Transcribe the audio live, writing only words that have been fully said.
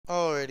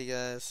Alrighty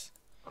guys,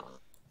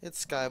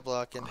 it's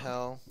Skyblock in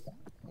hell.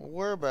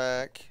 We're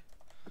back.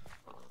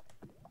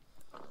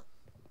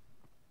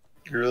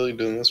 You're really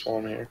doing this while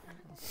I'm here?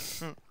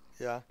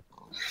 Yeah.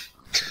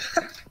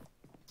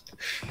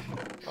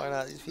 Why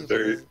not?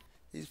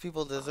 These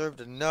people deserve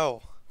to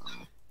know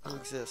you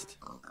exist.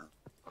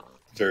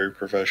 Very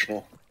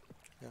professional.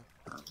 Yeah.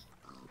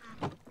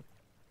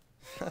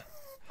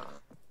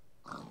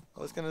 I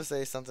was gonna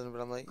say something, but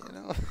I'm like, you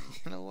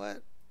know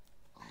what?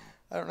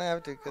 I don't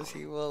have to, cause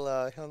he'll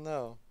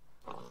know.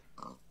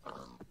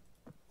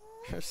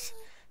 There's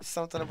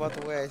something about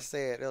the way I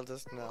say it, he'll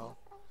just know.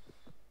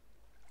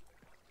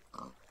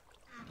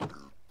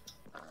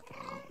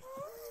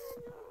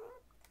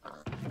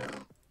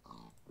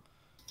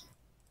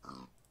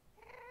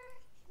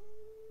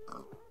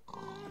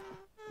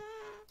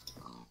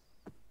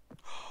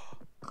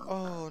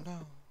 Oh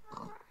no.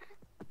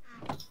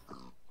 I'm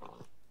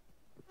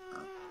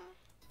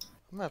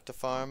gonna have to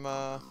farm,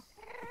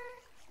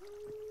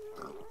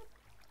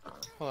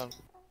 hold on.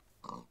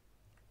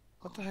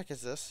 What the heck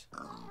is this?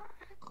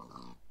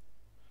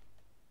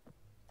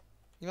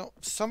 You know,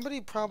 somebody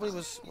probably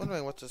was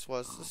wondering what this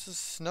was. This is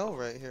snow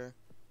right here.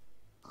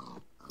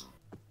 Do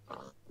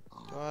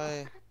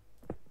I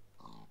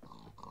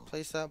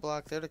place that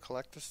block there to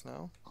collect the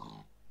snow?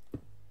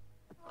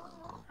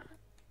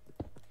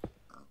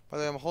 By the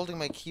way, I'm holding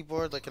my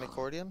keyboard like an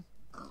accordion.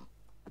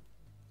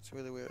 It's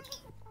really weird.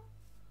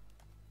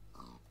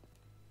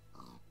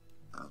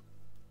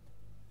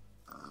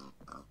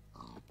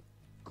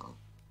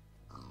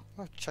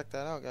 I'll have to check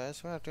that out,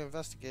 guys. We're gonna have to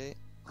investigate.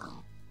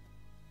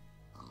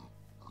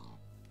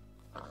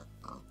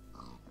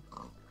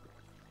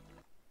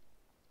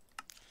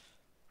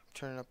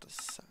 Turning up the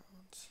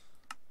sounds.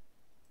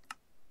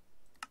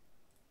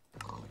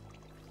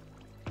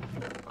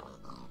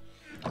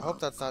 I hope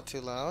that's not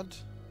too loud.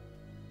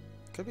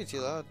 Could be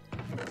too loud.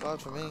 It's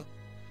loud for me.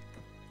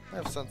 I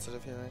have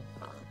sensitive hearing.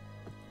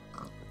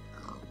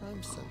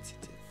 I'm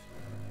sensitive.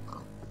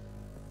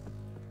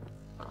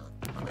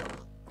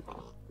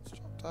 Let's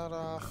drop that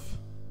off.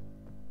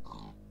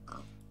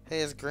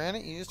 Hey, is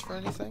granite used for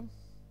anything?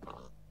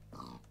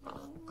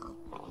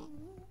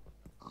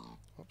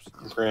 Oops.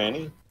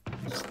 Granny?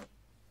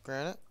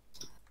 Granite?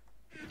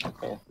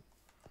 Oh.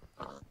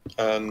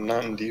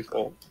 Not in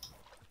default.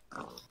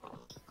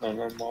 No,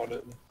 not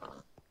modded.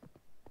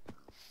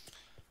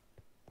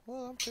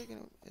 Well, I'm taking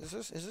it.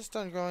 Is this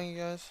done growing, you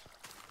guys?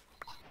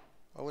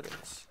 Oh, it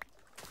is.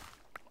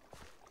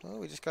 Well,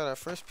 we just got our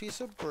first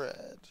piece of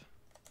bread.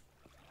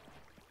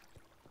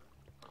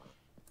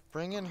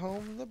 Bringing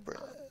home the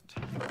bread.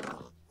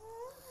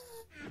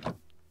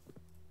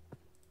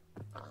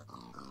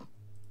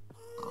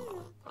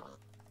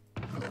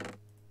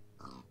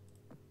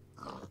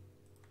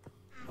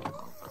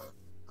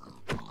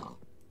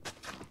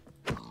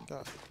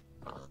 Got it.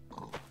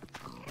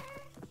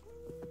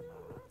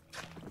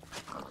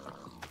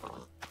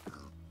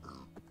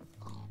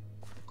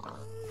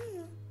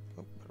 Oh,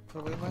 better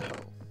put away my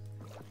hoe.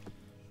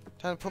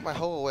 Time to put my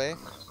hoe away.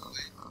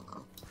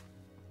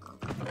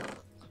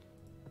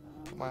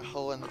 Put my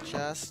hoe in the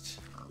chest.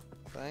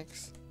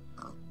 Thanks.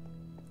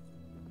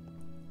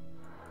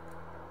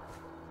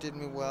 Did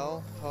me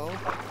well, hoe.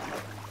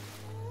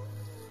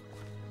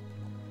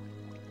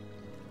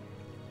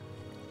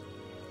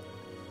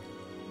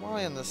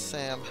 Why in the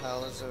Sam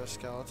hell is there a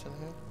skeleton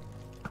here?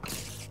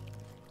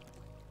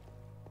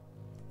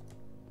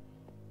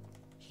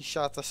 He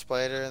shot the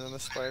spider and then the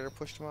spider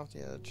pushed him off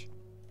the edge.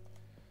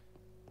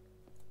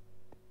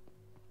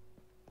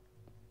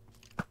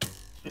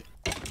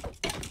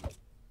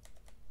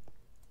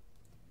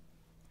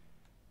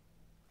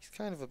 He's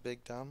kind of a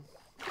big dumb.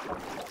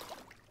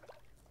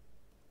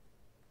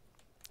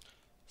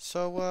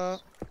 So,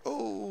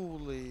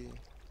 holy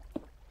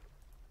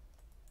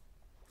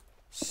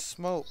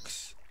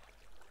smokes.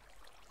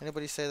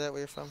 Anybody say that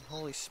where you're from?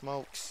 Holy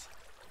smokes.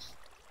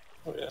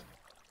 Oh yeah.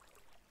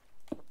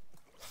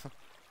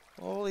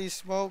 Holy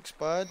smokes,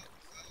 bud.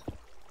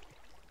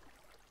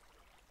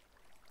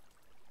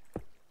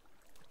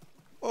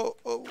 Oh,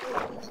 oh,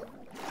 oh.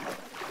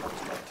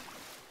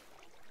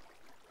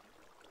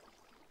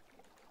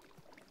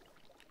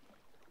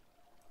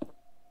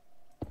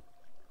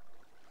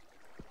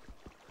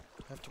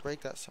 I have to break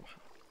that somehow.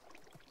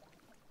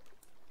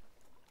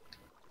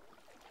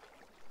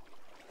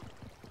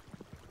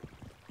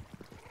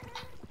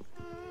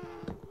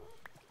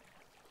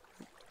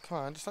 Come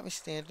on, just let me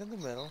stand in the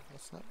middle.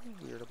 Let's not be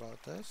weird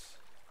about this.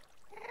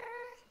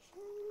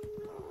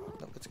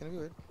 Nope, it's gonna be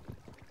weird.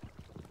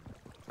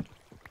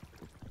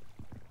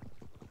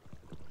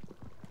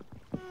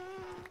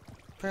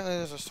 Apparently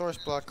there's a source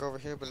block over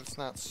here, but it's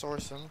not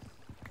sourcing.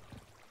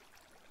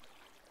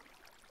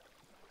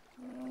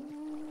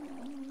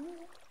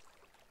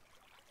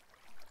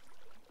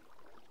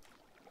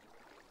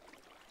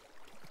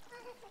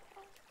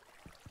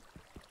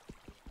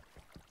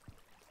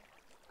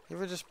 You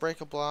ever just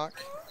break a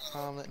block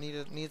that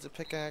needs a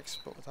pickaxe,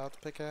 but without the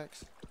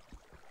pickaxe?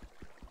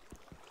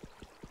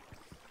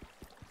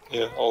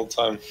 Yeah, all the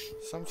time.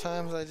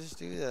 Sometimes I just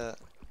do that.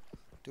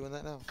 Doing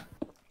that now.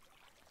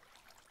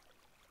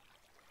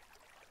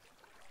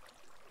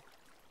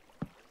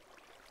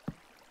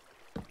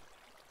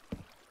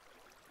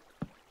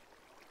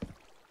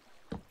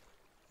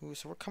 Ooh,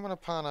 so we're coming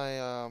upon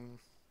a,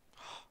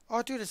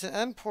 Oh, dude, it's an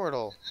end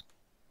portal.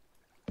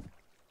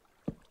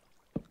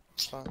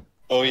 Fun.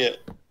 Oh yeah.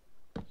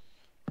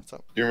 What's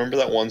up? You remember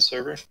that one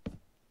server?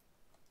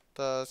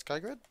 The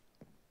Skygrid?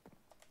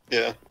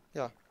 Yeah.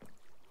 Yeah.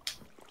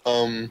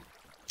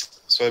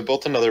 So I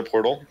built another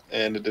portal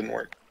and it didn't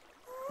work.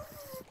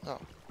 Oh.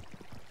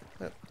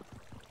 Rip.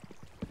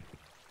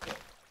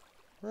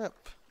 Rip.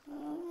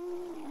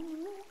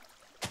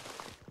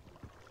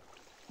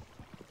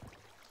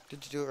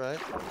 Did you do it right?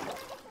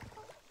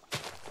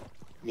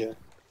 Yeah.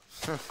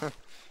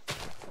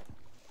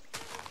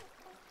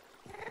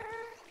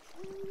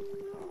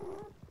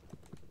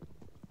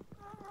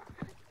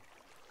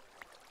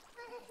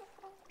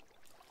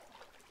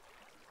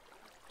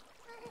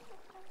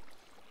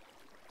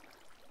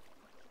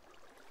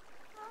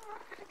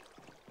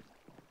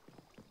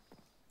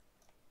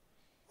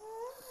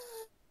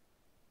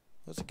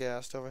 There's a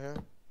ghast over here.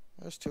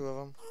 There's two of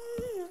them.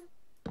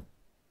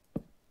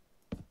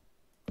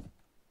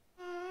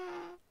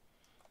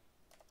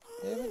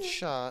 They haven't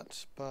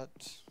shot,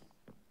 but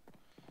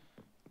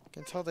I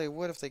can tell they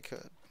would if they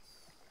could.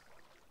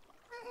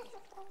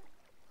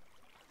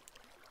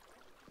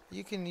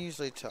 You can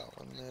usually tell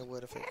when they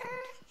would if they could.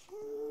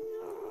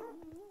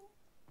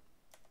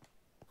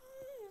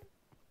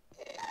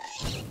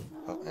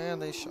 Oh,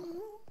 and they shot.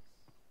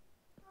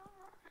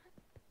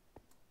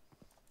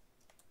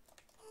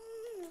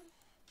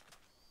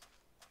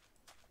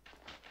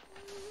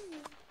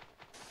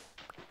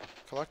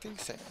 Collecting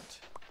sand.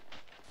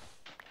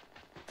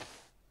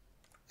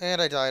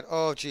 And I died.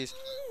 Oh, jeez.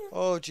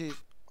 Oh, jeez.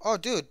 Oh,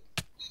 dude.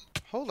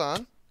 Hold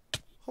on.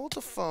 Hold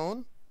the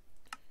phone.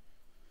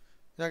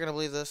 You're not gonna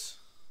believe this.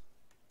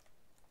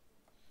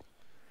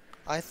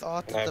 I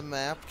thought that the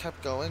map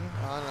kept going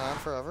on and on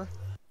forever.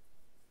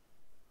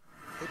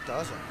 It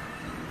doesn't.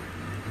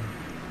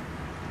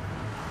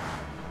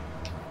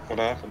 What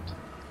happened?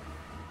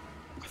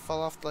 I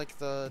fell off like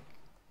the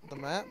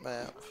map.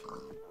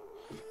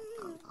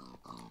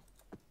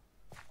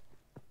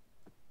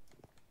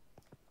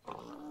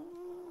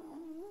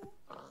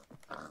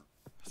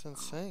 It's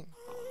insane.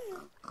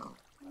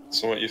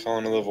 So what, you fell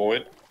into the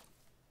void?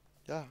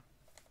 Yeah.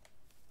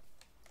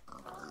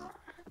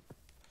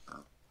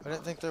 I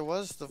didn't think there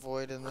was the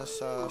void in this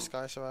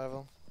Sky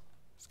Survival.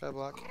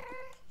 Skyblock.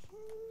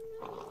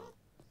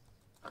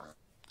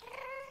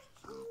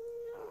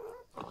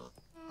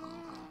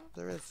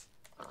 There is.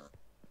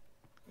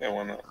 Yeah,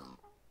 why not?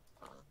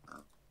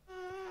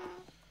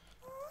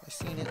 I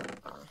seen it.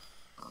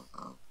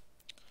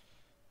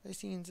 I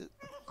seen it.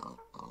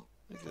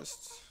 It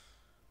exists.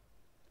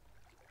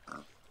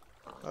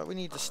 But we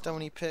need the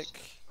stony pick.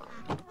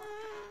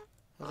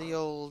 The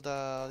old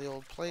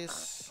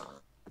place.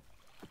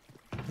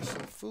 Get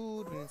some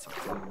food. We need some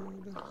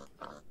food.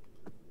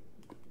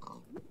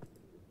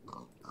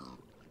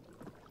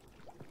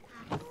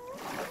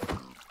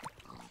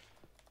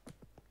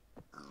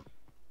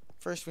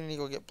 First, we need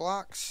to go get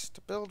blocks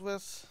to build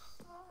with.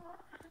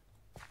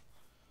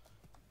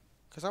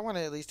 Because I want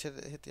to at least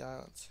hit the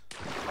islands.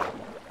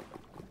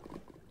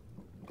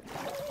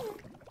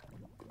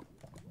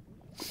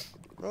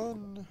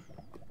 Run.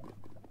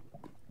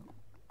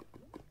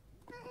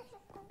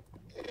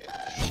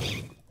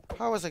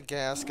 How is a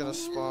gas gonna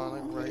spawn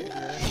like right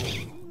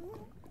here?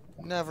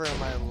 Never in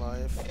my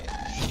life.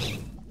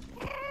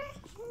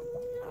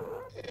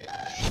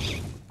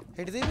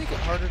 Hey, did they make it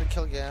harder to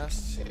kill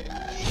gas?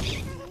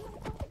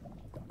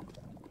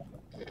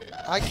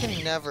 I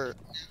can never,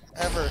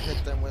 ever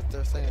hit them with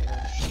their thing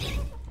again.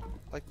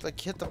 Like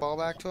hit the ball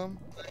back to them.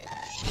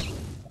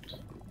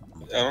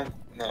 I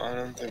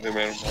don't think they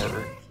made them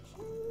harder.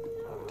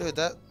 Dude,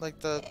 that like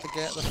the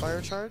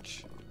fire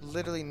charge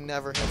literally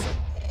never hits it.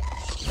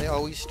 They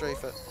always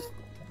strafe it.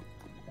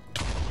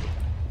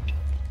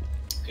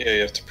 Yeah,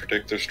 you have to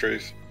predict their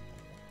strafe.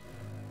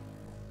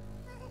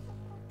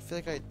 I feel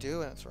like I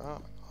do and it's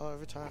wrong. Oh,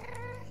 every time.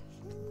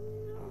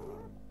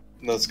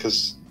 And that's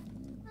because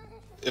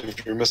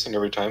if you're missing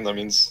every time, that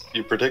means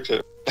you predict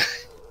it.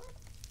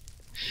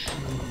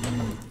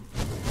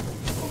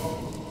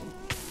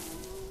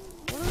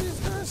 What are these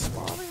guys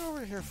spawning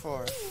over here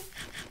for?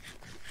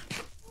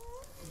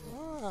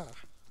 Ah.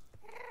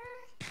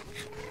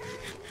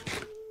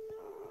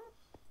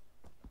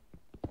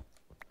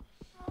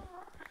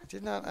 I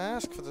did not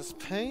ask for this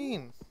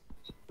pain.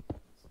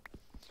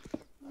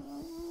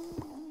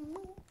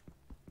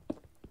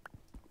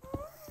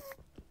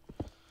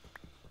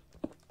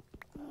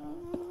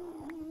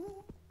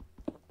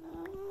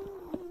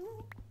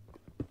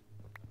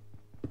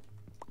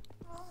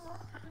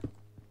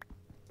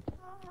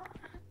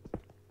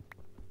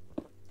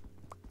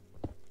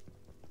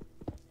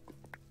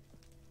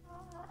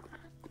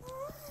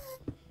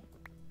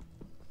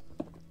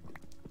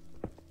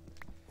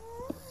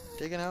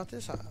 Digging out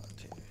this island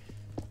here.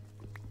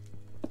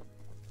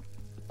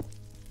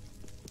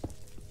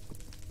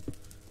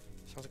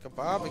 Sounds like a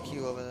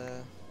barbecue over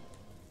there.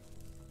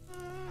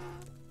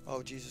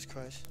 Oh, Jesus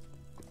Christ.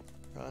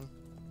 Run.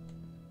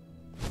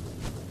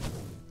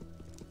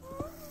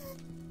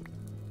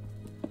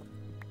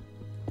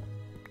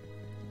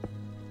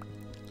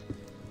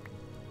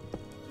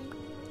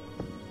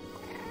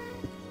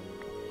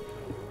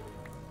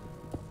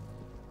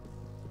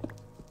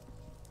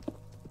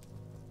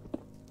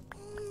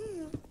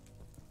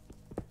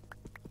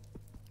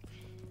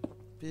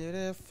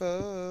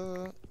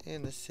 Beautiful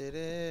in the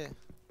city.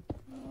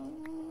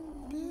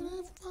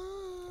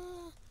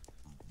 Beautiful.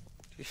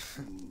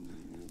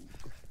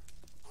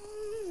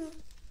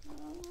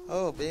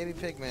 Oh, baby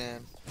pig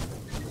man.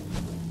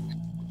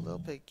 Little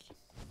piggy.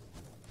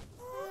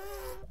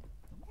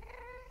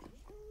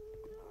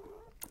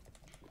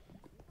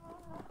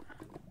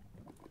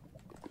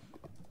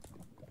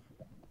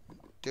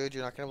 Dude,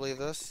 you're not gonna believe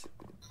this.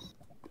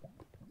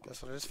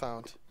 Guess what I just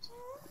found?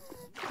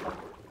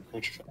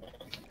 What you found?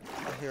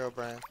 A hero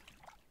brand.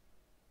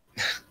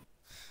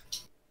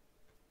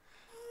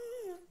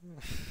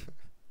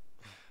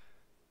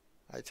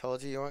 I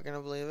told you weren't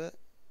gonna believe it.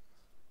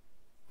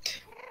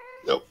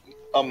 Nope.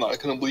 I'm not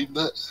gonna believe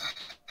that.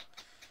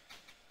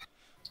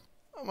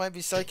 I might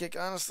be psychic,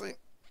 honestly.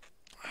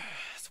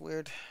 It's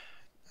weird.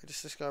 I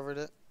just discovered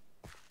it.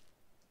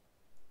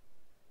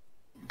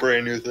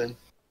 Brand new thing.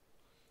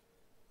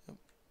 Yep.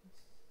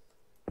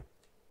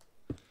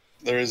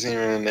 There isn't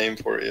even a name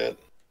for it yet.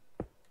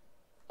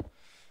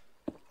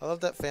 I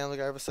love that Family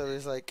Guy episode where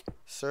he's like,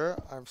 "Sir,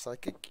 I'm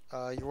psychic.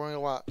 You're wearing a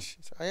watch."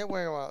 He's like, "I am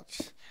wearing a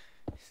watch."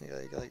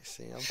 You like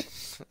see him.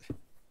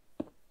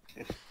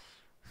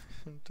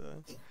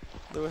 And,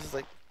 Lewis is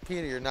like,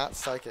 "Peter, you're not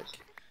psychic."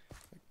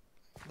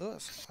 Like,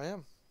 Lewis, I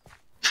am.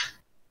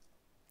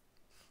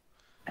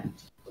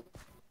 Oops.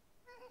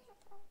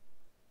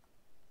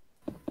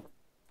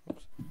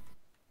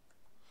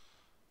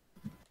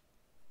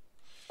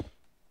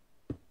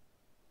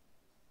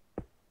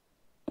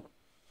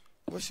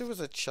 Wish there was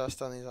a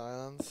chest on these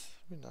islands.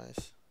 It'd be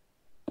nice.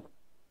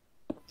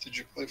 Did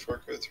you play Far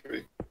Cry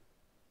 3?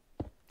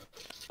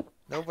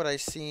 No, but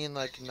I've seen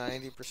like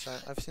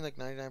 90%. I've seen like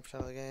 99%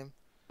 of the game.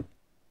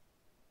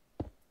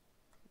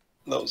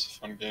 That was a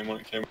fun game when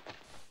it came.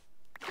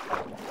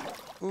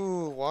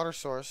 Ooh, water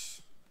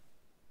source.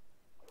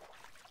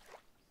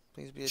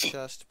 Please be a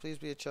chest. Please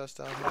be a chest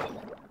down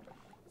here.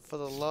 For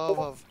the love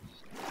of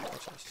a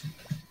chest.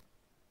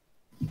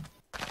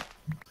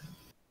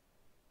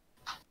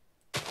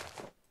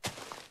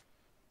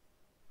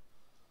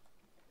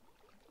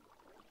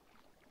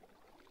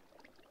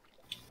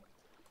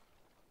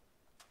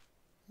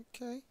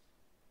 Okay.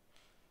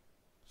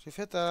 So we've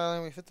hit that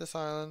island, we've hit this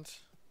island.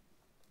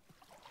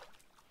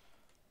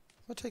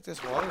 I'm gonna take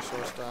this water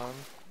source down,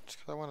 just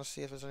because I want to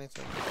see if there's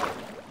anything.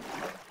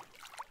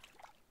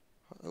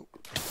 Oh.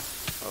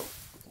 Oh.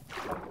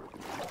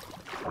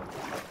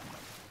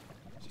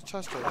 There's a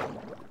chest right here.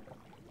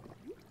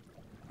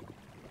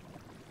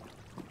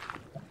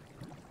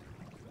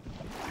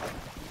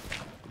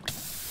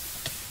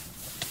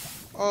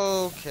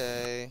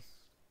 Okay.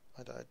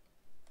 I died.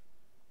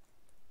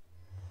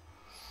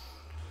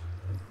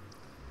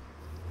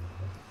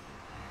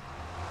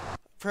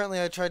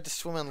 Apparently I tried to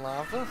swim in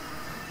lava.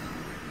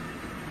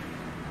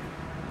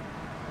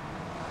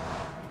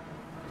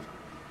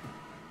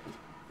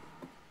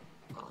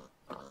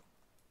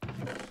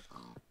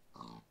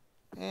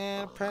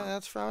 And apparently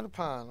that's frowned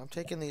upon. I'm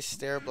taking these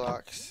stair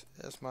blocks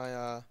as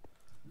my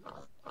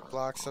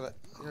blocks that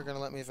you're going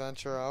to let me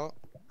venture out.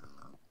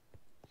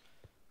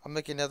 I'll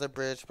make another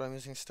bridge, but I'm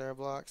using stair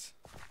blocks.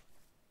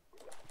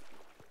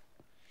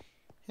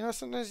 You know,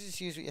 sometimes you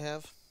just use what you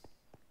have.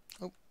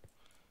 Oh,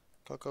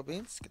 cocoa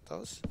beans, get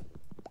those.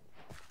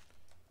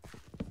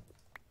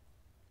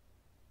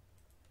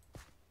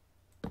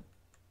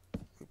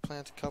 We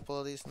plant a couple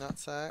of these nut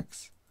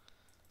sacks.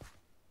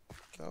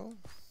 Go.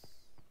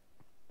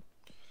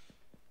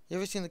 You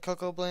ever seen the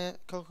cocoa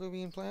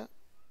bean plant?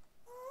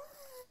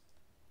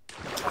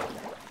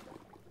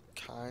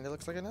 Kinda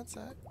looks like a nut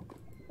sack.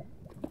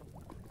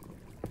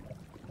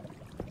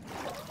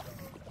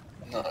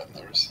 No, I've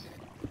never seen it.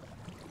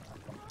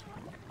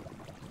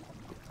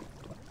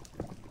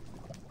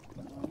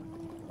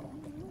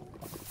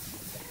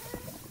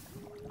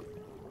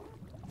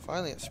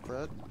 Finally it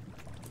spread.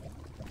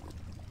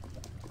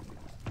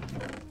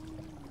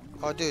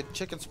 Oh dude,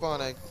 chicken spawn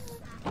egg.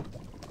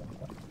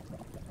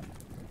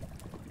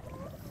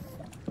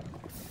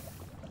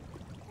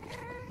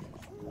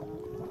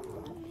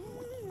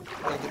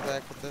 Gotta get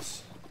back with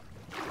this.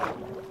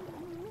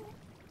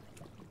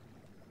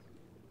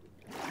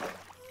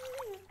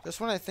 This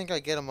one I think I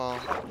get them all.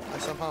 I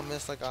somehow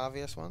missed like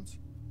obvious ones.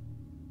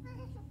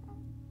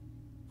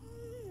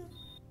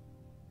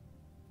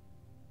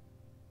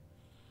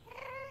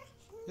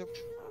 Yep.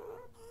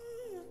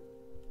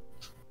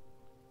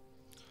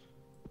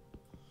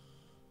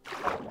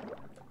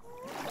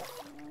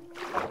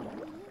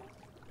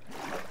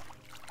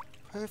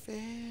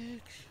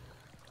 Perfect.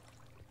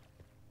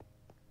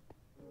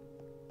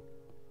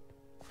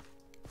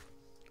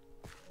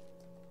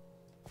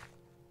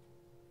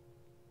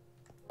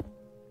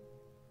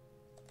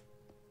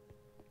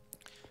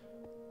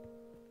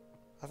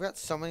 got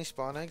so many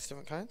spawn eggs,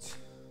 different kinds.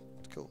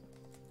 It's cool.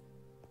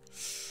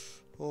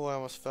 Oh, I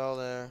almost fell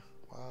there.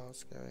 Wow, that's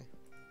scary.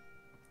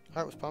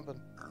 Heart was pumping.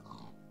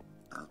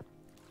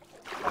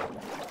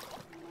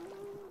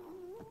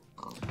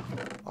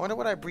 I wonder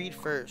what I breed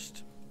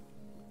first.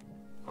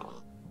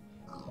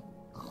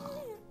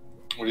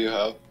 What do you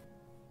have?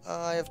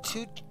 I have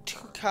two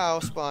cow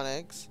spawn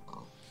eggs.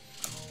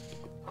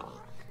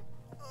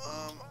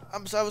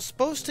 I was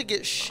supposed to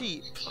get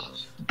sheep.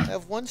 I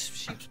have one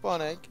sheep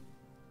spawn egg.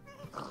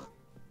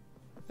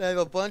 I have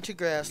a bunch of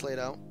grass laid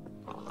out.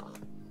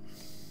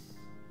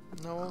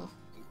 No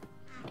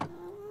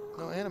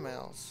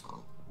animals,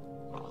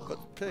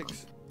 but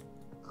pigs.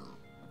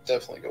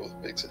 Definitely go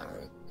with pigs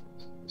anyway.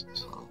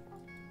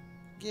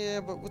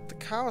 Yeah, but with the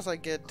cows I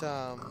get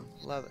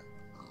leather.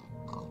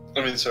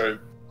 I mean, sorry,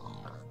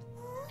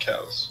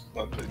 cows,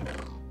 not pigs.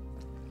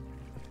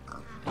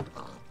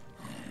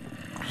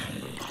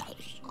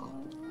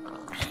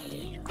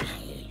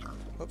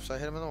 Whoops, I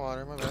hit him in the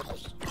water, my bad.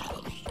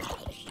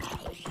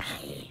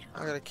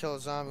 I gotta kill a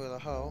zombie with a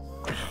hoe.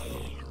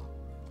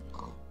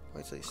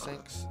 Wait till he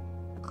sinks.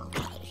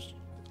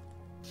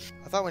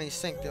 I thought when he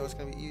sank, it was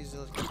gonna be easy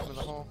to keep him in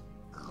the hole.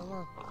 Hold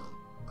on.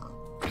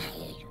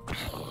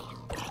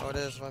 Oh, it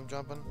is if I'm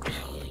jumping.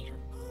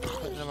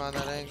 Putting him on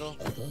that angle.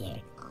 Oh.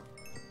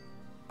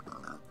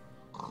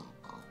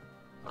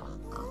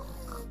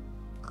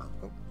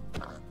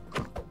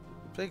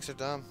 Pigs are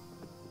dumb.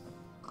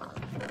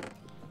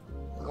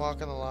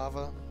 Walk in the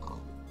lava.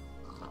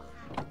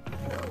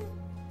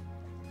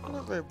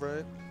 Not very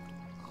bright.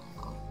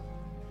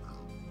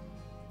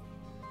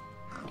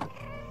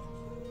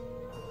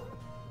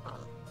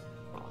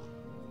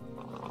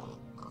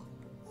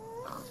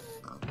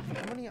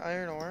 How many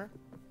iron ore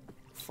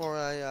for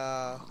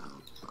a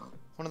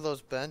one of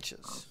those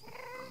benches?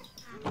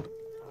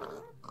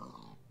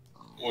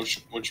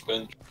 Which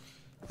bench?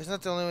 Isn't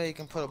that the only way you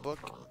can put a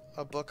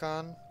book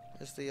on?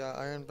 Is the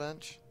iron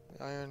bench,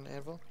 the iron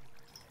anvil?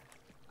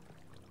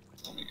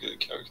 Let me get a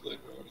calculator.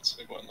 It's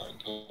like what, 9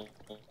 times.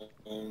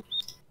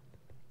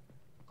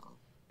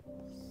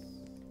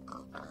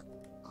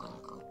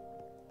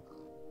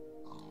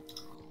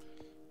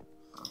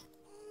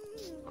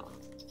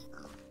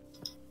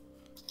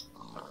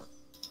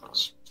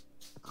 It's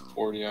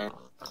 40 iron.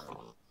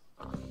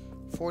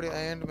 40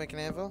 iron to make an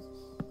anvil?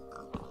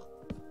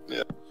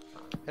 Yeah.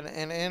 And the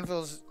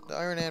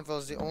iron anvil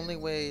is the only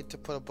way to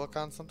put a book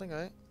on something,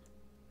 right?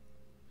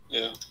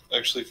 Yeah.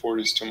 Actually,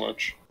 40 is too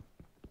much.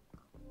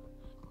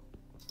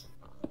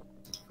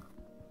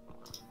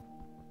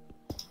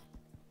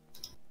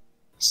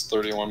 It's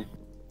 31.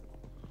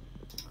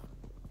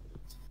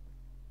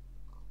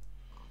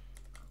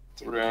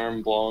 3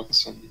 iron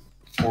blocks and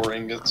 4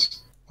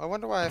 ingots. I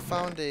wonder why I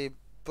found a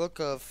book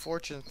of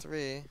Fortune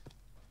 3.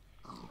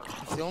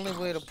 It's the only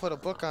way to put a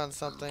book on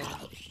something.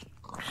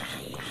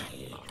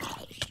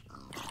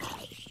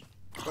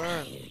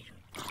 Burn.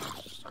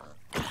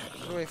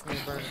 Get away from me,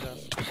 burn to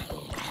death.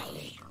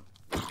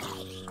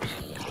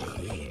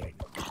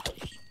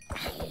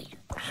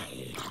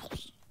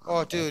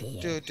 Oh,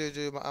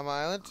 dude, on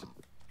my island.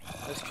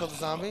 Let's kill the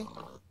zombie.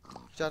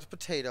 Drop the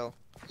potato.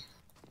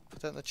 Put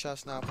that in the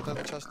chest now. Put that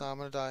in the chest now. I'm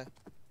gonna die.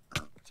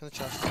 It's in the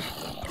chest.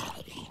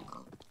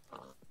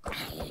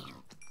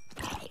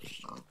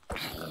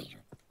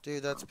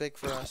 Dude, that's big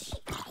for us.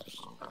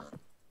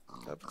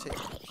 Got a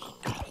potato.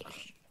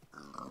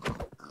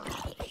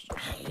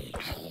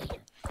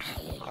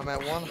 I'm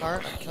at 1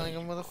 heart. I'm killing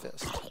him with a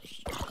fist.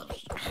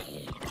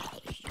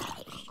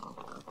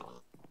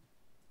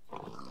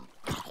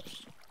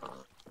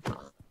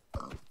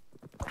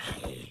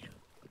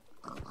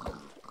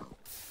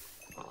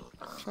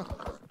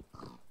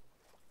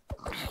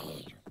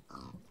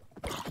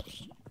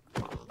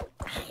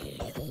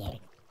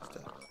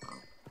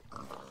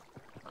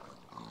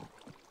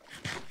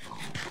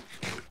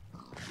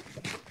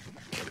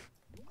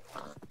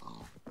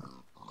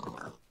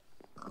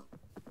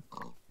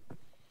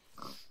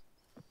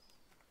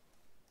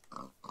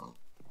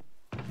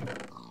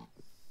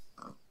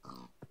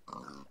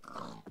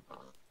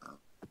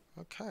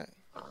 Okay.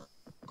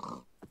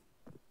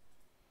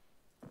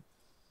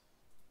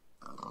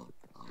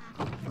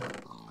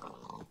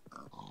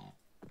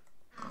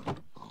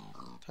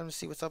 Time to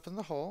see what's up in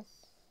the hole.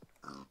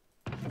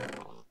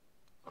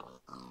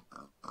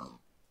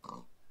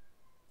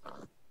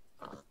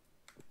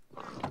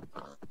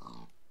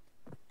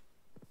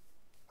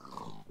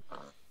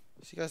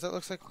 See guys, that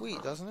looks like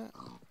wheat, doesn't it?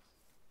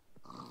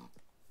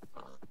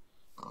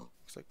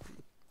 Looks like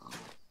wheat.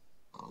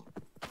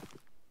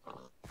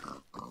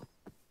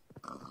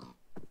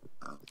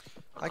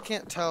 I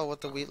can't tell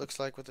what the wheat looks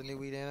like with the new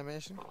wheat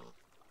animation.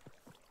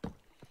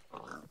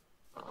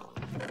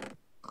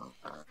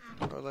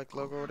 Or like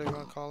logo, or whatever you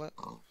want to call it.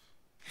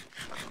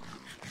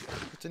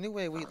 With the new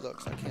way wheat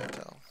looks, I can't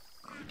tell.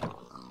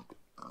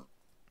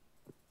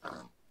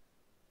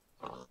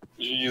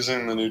 You're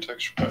using the new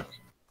texture pack.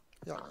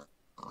 Yeah.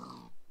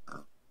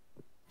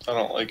 I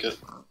don't like it.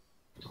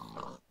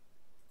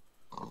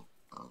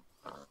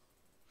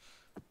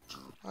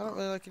 I don't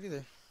really like it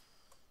either.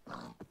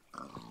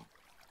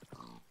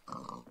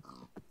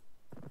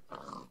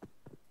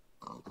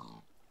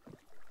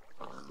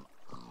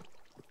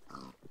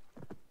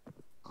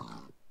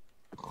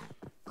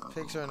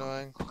 Pigs are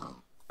annoying.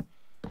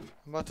 I'm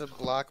about to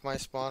block my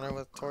spawner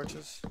with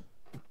torches.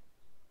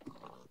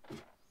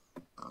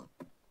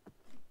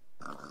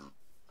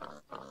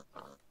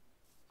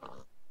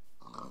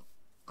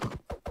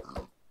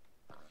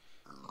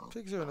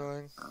 Pigs are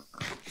annoying.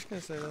 Just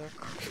gonna say that.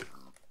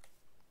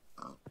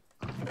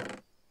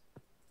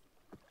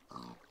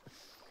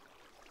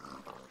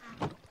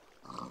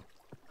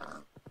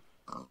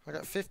 I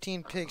got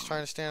 15 pigs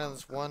trying to stand on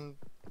this one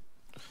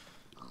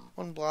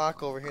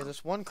block over here.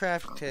 There's one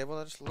crafting table.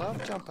 I just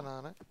love jumping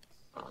on it.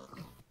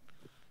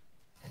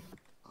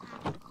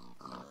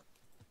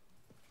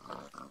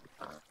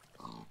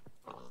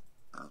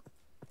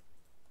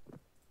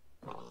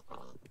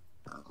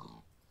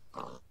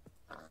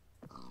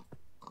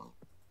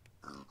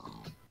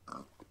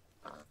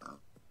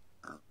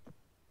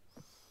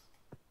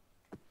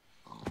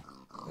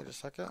 Wait a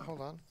second.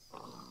 Hold on.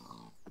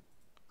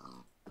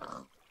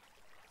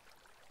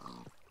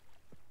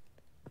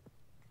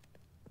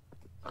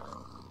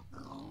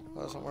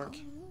 That doesn't work.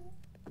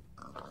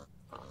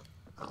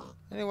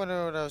 Anyway, what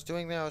I was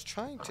doing there, I was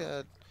trying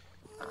to,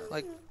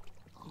 like,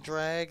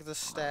 drag the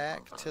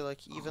stack to,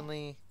 like,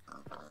 evenly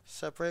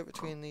separate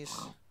between these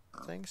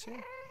things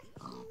here.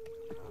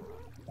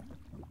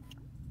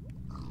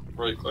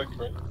 Right click,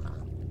 right?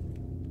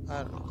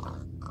 I don't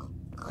know.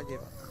 I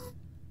gave up.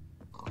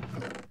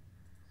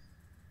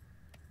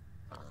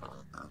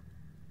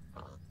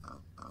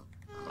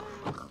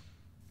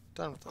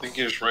 Done with I think this.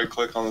 you just right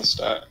click on the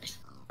stack.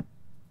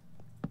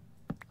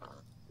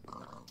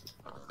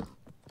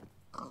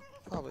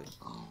 Probably.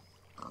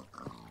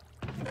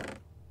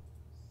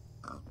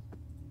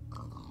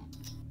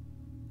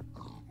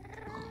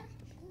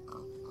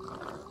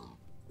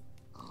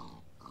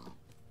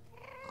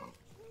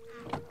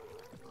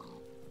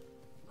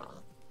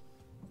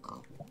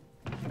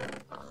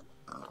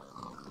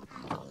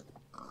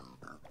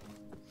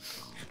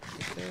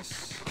 Like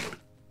this.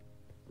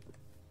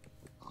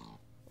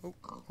 Oh,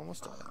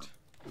 almost died.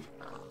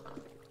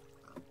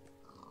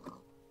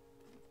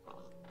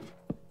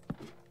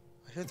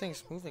 I hear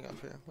things moving up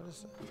here. What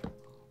is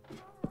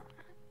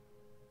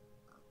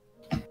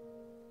that?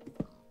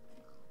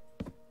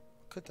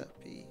 What could that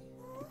be?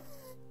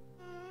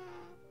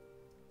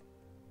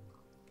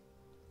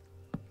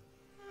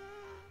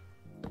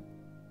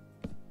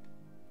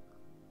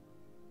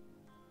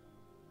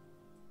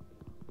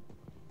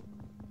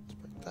 Let's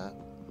break that.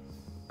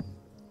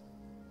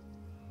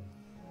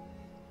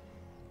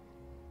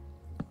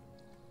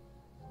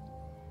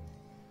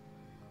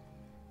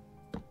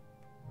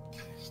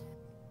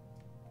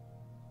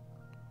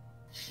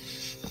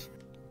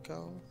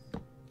 Go.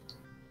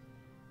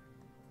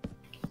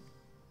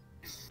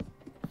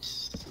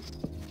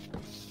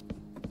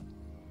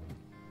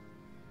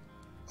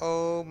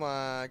 Oh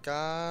my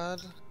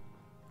god.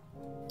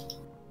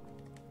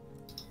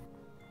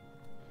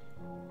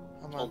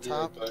 I'm I'll on be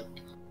top. right back.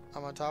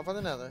 I'm on top of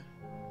the nether.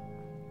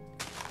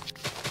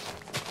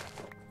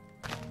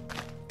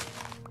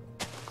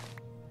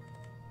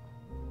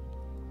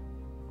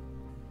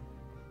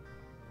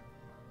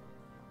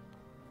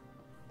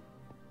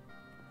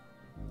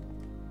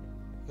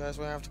 You guys,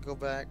 we have to go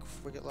back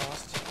if we get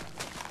lost.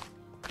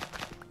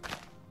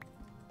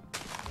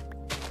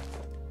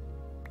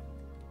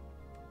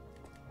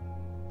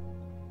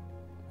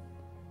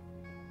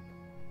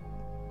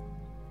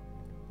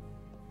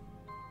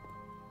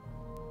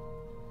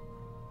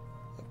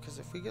 Because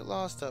if we get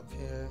lost up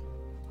here,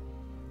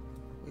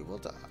 we will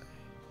die.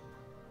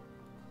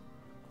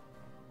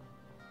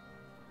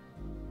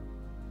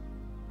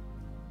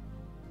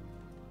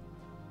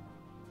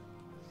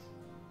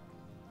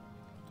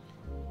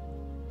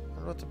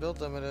 I wonder what the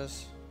build limit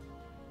is.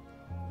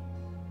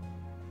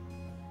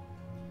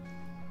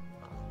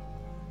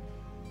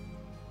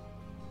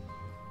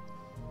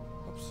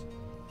 Oops.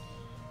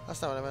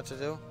 That's not what I meant to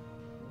do.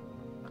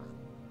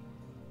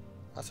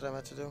 That's what I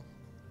meant to do.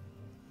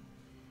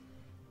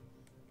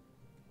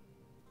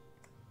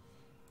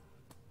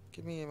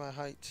 Give me my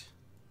height.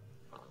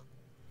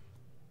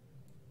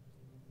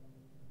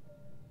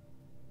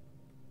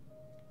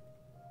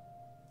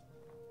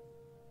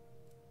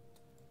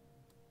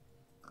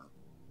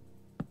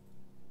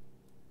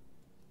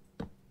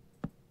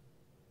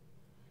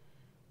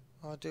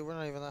 Oh, dude, we're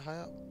not even that high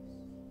up.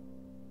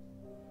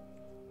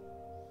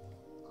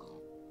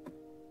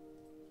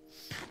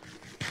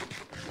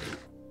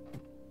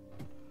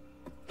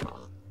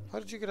 How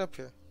did you get up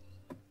here?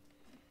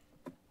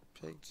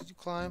 Pig, did you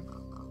climb?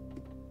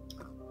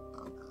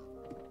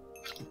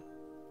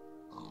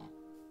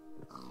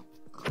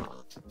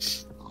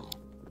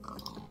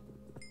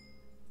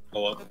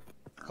 Hello?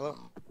 Hello?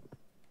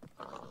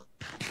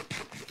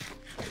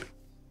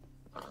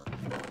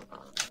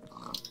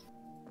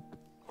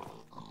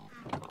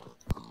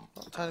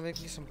 Well, time to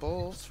make me some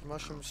bowls for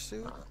mushroom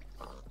soup.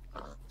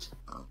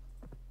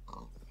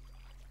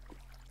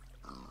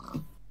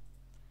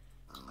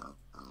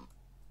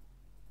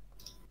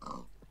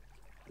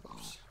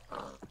 Oops.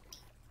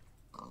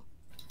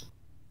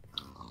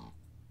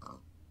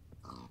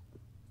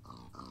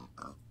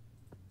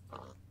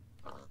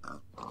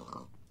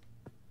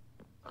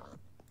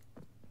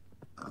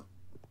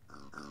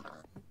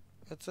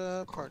 it's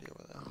a party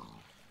over there.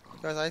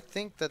 Guys, I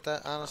think that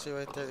honestly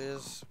right there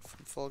is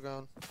from full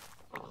grown.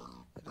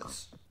 It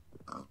is.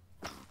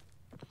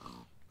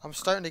 I'm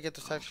starting to get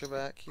the texture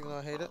back, even though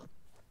I hate it.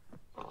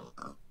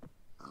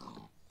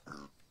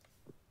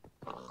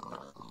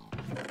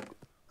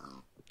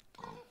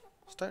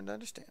 Starting to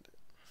understand it.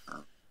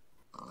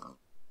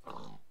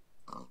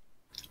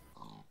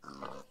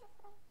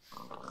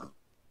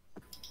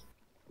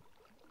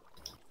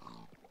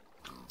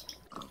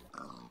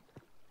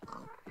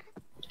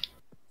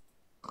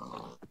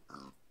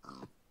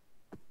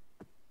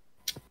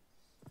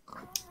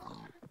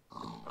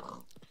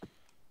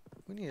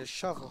 We need a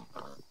shovel.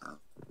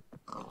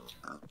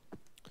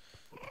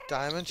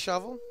 Diamond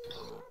shovel?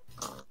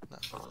 No.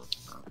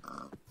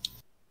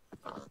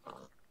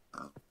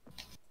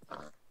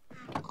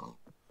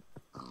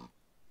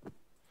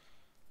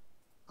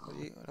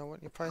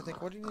 What you probably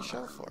think, what do you need a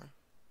shovel for?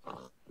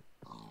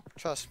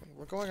 Trust me,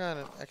 we're going on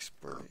an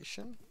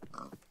exploration.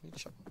 Need a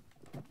shovel.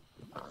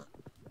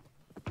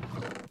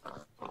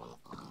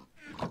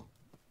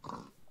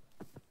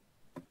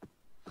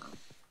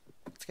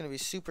 It's gonna be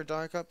super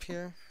dark up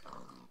here.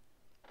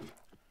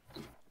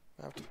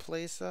 I have to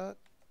place that.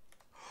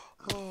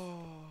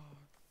 Oh,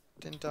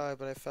 didn't die,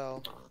 but I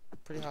fell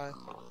pretty high.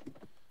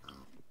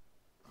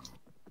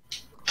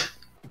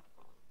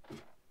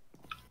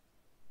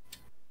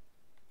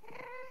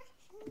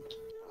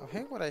 I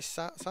think what I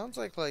sounds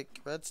like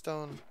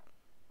redstone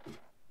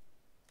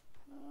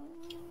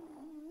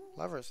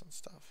levers and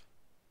stuff.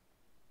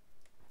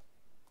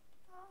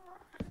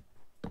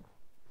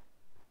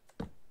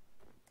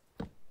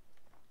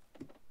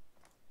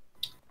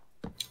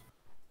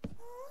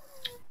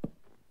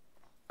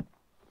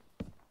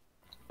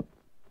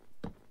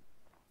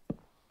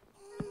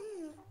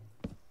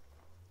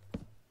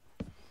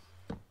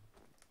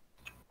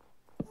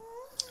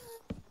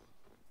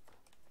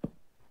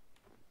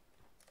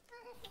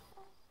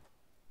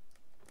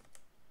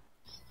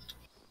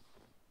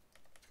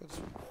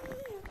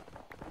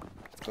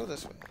 Let's go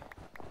this way.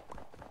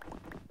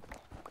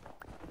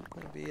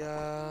 Gonna be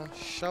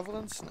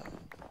shoveling snow.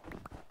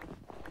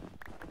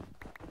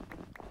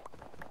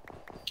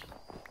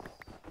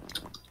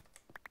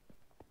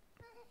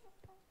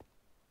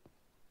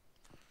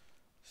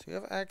 So you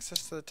have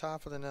access to the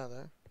top of the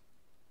nether.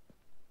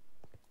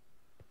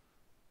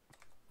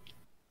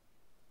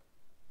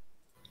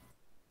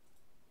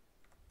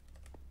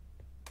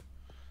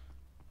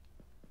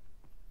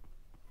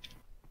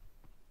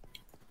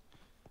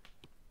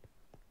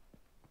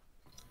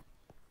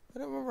 I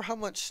don't remember how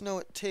much snow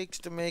it takes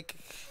to make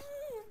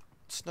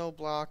snow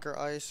block or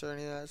ice or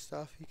any of that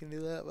stuff. You can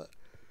do that, but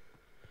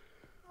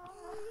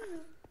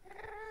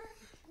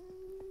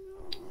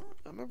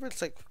I remember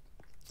it's like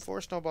 4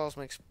 snowballs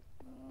makes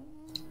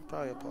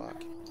probably a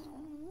block.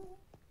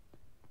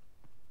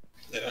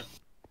 Yeah.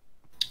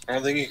 I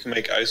don't think you can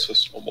make ice with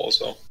snowballs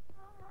though.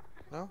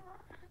 No?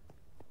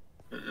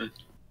 Mm-mm.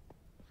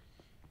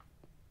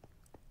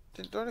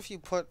 Don't if you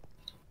put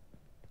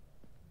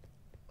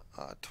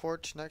a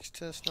torch next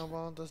to a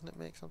snowball, doesn't it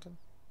make something?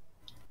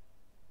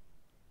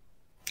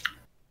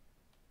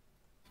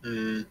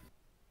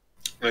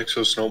 Next to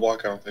a snow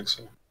block, I don't think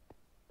so.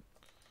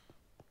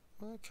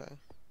 Okay.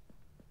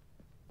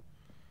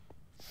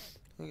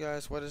 Hey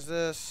guys, what is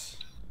this?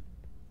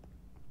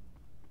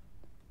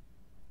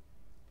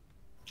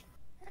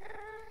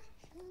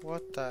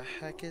 What the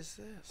heck is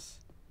this?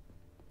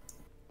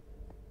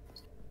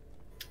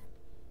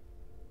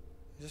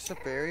 Is this a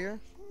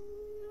barrier?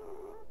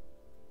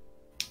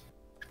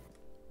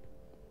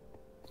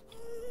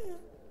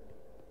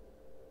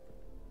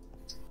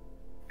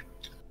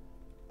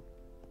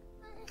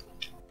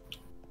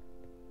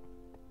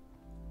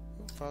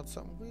 Found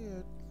something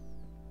weird.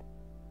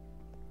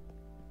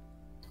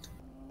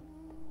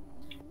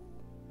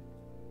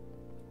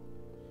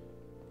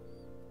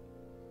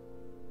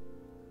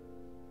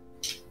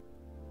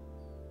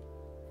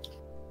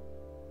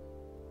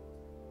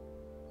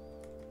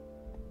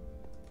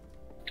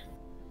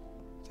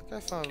 I think I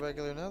found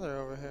regular nether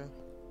over here.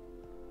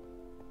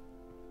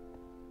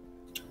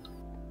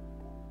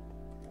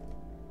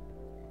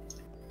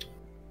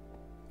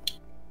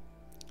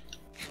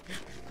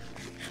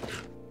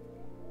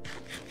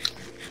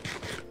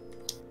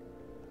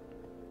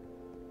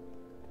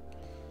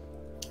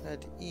 I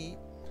had to eat.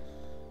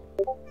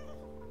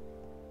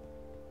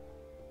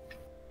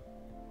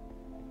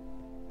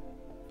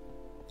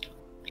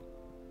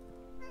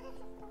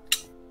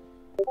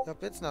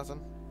 Yep, it's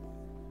nothing.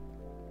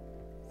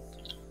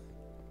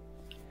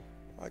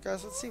 Alright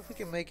guys, let's see if we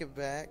can make it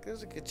back.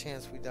 There's a good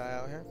chance we die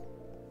out here.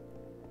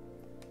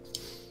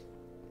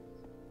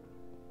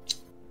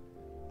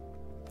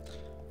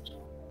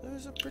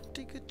 There's a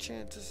pretty good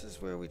chance this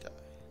is where we die.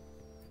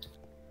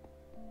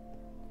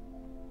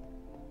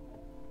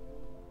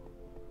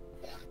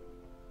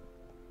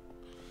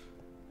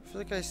 I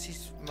feel like I see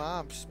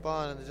mobs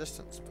spawn in the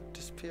distance but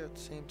disappear at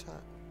the same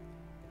time.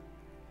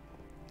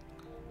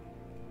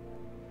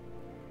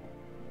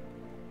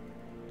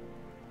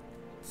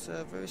 It's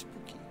very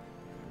spooky.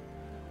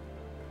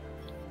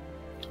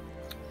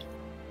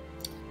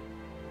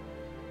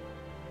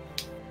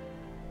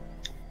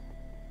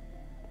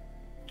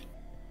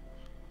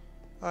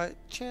 Alright,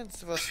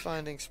 chance of us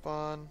finding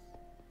spawn.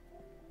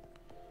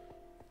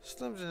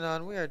 Slim to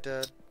none, we are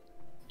dead.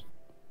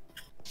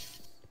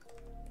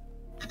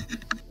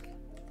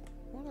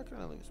 We're not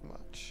gonna lose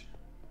much.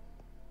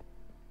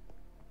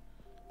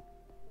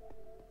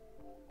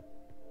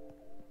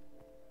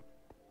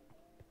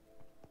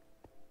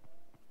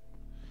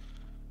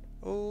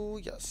 Oh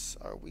yes,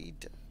 are we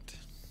dead?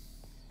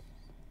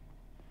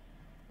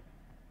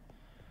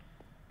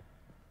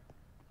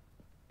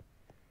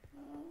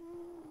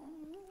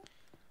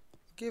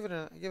 Give it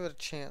a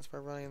chance by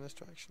running in this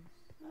direction.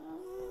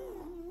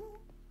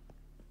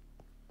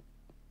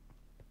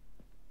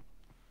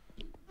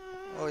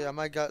 Oh yeah,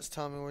 my gut's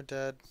telling me we're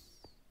dead.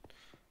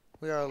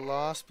 We are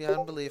lost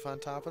beyond belief on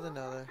top of the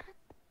nether.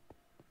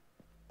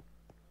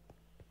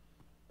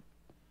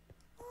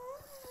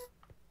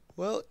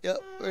 Well, yep,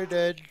 we're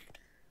dead.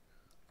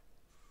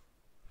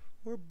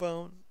 We're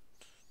boned.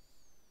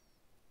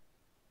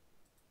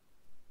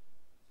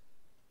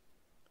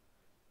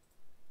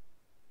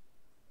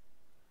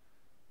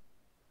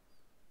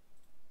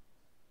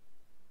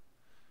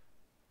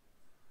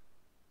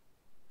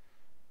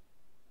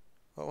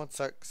 Oh, one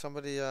sec.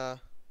 Somebody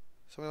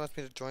wants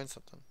me to join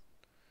something.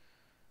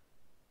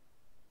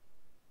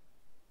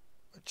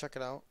 Check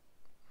it out.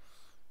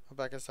 I'll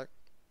back in a sec.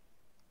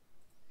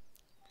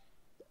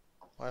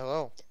 Why,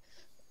 hello.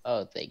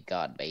 Oh, thank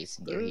God,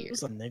 Mason, you're here.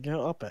 There's a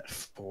nigga up at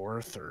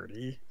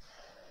 4:30.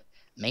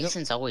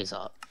 Mason's always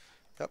up.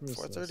 Yep, Who is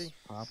 4:30. this?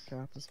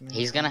 PopCap is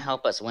He's gonna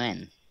help us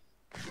win.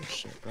 Oh,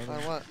 shit, brother.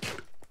 I what?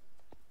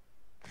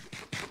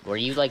 Were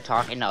you like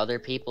talking to other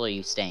people or are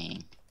you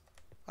staying?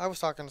 I was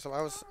talking to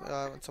with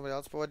somebody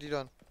else, but what are you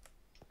doing?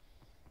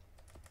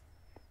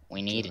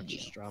 We needed you.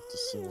 Just dropped the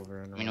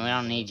silver. And I mean, we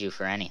don't need you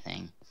for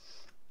anything.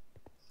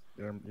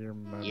 Your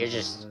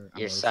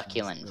Your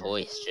succulent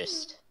voice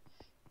just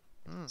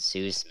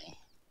soothes me.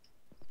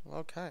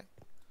 Okay.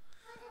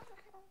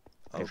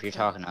 If you're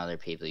talking to other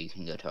people, you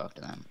can go talk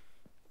to them.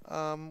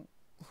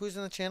 Who's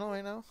in the channel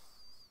right now?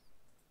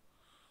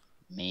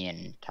 Me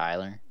and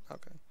Tyler.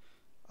 Okay.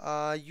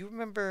 You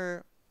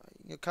remember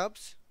your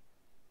Cubs?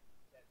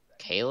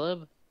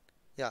 Caleb?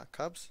 Yeah,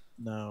 Cubs.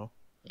 No.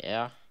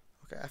 Yeah.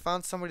 Okay, I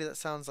found somebody that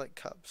sounds like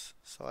Cubs,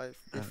 so I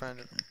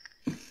befriended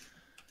him.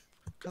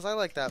 Cause I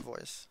like that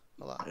voice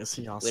a lot. Is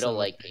he also We don't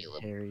like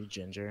Caleb. hairy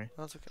ginger?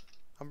 That's okay.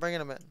 I'm bringing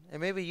him in,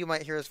 and maybe you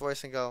might hear his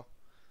voice and go,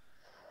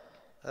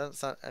 "That doesn't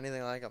sound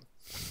anything like him."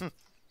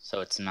 So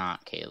it's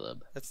not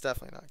Caleb. It's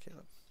definitely not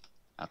Caleb.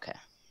 Okay.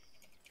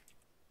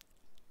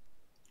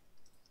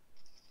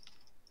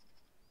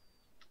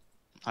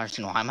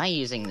 Arson, why am I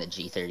using the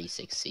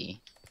G36C?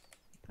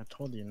 I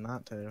told you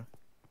not to.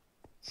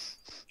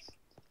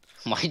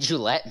 Why'd you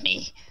let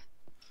me?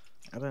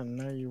 I didn't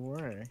know you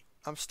were.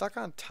 I'm stuck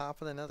on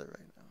top of the nether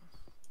right now.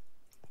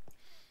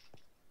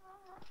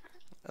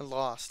 I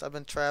lost. I've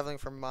been traveling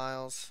for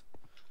miles.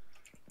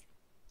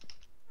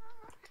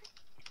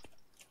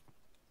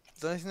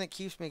 The only thing that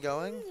keeps me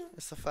going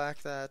is the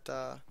fact that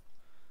on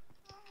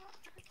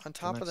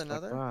top of the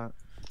nether,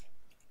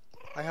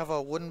 I have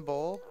a wooden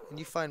bowl, and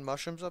you find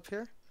mushrooms up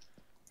here,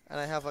 and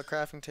I have a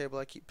crafting table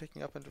I keep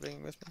picking up and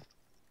bringing with me.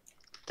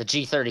 The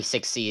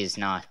G36C is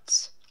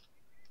nuts.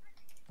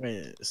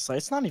 Wait, so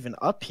it's not even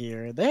up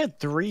here. They had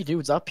 3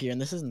 dudes up here,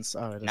 and this isn't.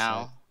 Oh, it is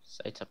No,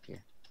 it's up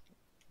here.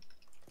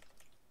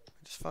 I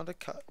just found a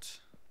cut.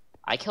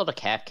 I killed a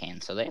cap can,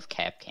 so they have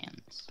cap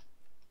cans.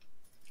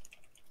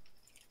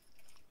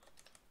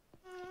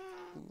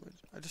 Ooh,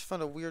 I just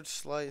found a weird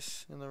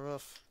slice in the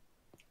roof.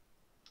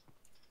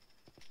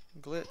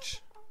 Glitch.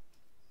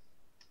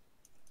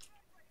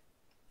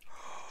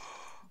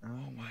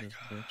 Oh my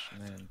god.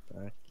 Man,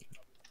 back.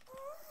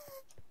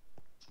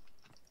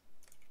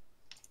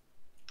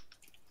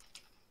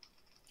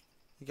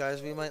 You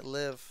guys, we might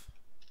live.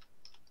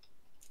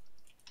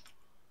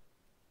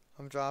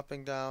 I'm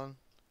dropping down.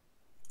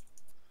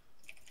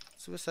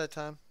 Suicide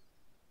time.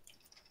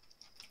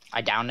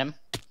 I downed him.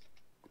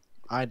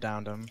 I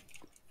downed him.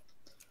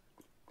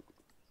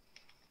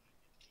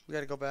 We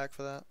gotta go back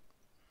for that.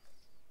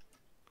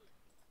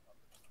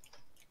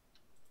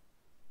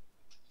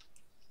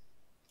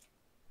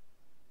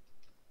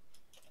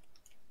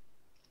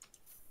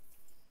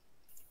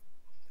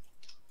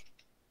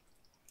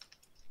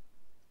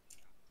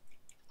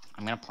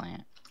 I'm gonna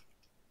plant.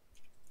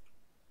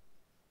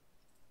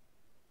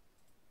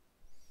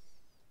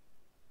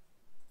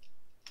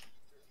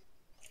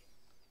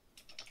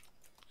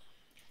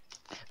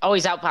 Oh,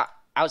 he's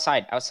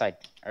outside,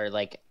 or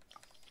like.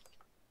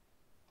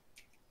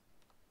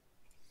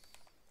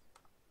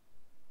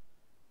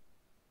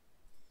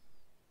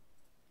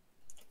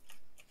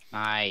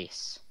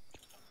 Nice.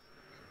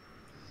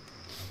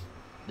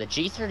 The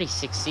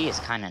G36C is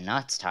kind of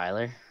nuts,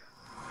 Tyler.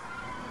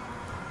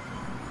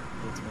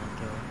 It's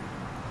 1K.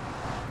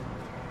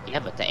 Yeah,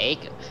 but the A.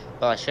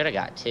 Well, I should have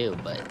got 2,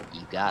 but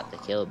you got the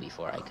kill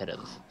before I could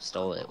have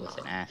stole it with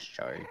an ash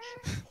charge.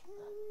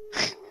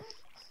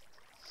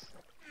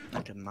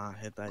 I could not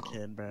hit that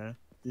kid, bro. Do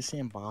you see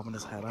him bobbing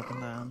his head up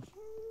and down?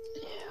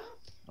 Yeah.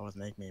 That would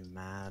make me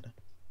mad.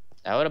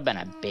 That would have been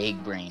a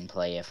big brain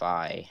play if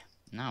I...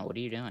 No, what are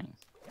you doing?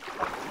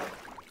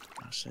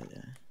 Oh shit,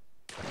 yeah.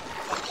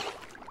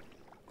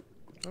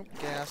 Oh,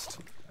 gassed.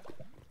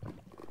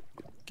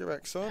 Get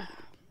back, son.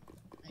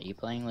 Are you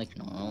playing like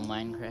normal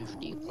Minecraft?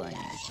 Are you playing...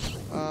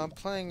 I'm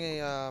playing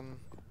a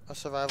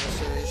survival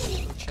series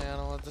on the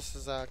channel. This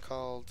is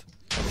called...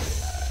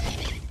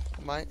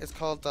 It's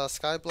called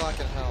Skyblock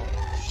and Hell.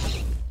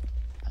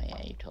 Oh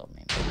yeah, you told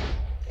me.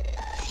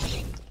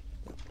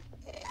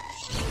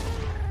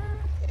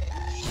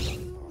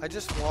 I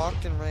just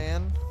walked and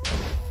ran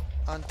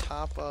on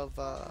top of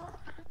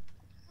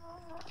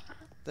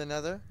the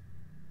nether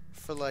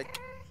for like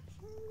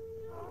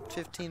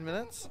 15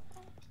 minutes.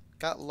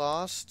 Got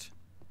lost.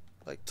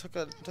 Like took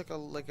a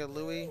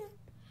Louis.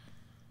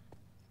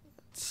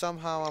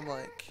 Somehow I'm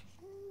like,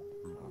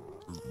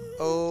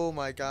 oh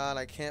my god,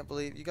 I can't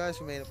believe you guys,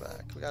 we made it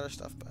back. We got our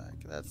stuff back.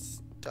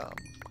 That's dumb.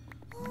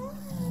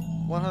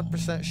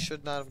 100%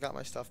 should not have got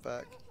my stuff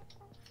back.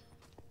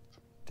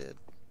 Did.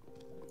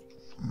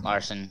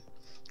 Larson,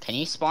 can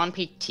you spawn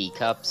peak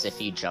teacups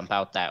if you jump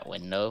out that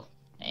window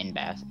in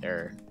bath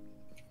or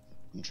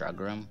in drug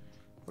room?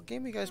 What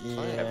game are you guys playing?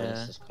 Whatever Yeah,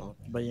 this is called.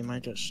 but you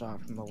might get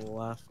shot from the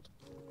left.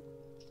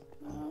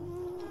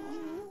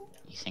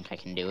 You think I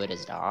can do it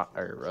as Dot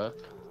or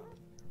Rook?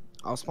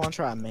 I'll spawn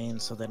try at main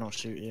so they don't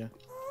shoot you.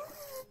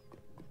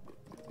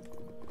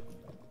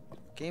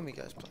 What game are you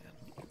guys playing?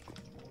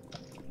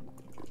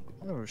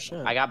 Oh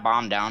shit. I got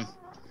bombed down.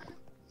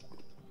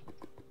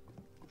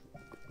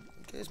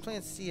 You guys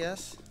playing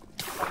CS?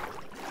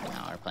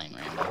 Now we're playing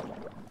Rambo.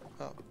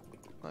 Oh,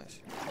 nice.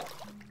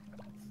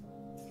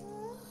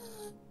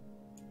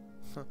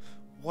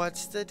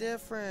 What's the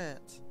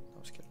difference? No,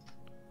 I'm just kidding.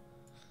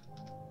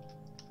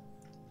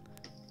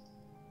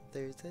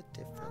 There's a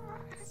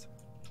difference.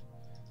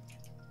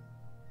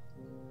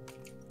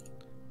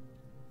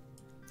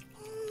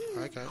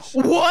 Alright, guys.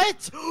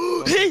 What?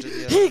 Welcome to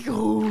the, He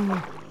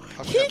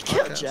Podcast.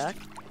 killed Jack.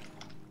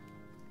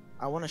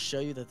 I want to show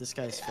you that this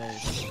guy's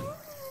face.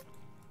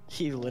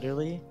 He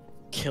literally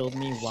killed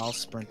me while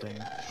sprinting.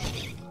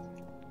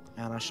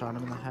 And I shot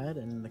him in the head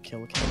and the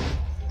kill came.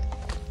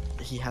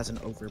 He has an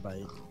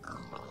overbite.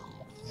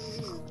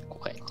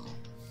 Quick.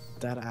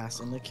 That ass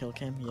in the kill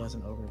cam, he has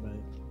an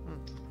overbite.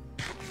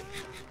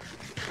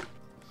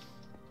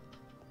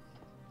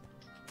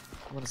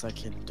 What is that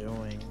kid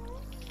doing?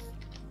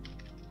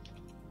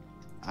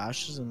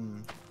 Ash is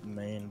in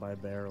main by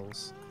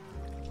barrels.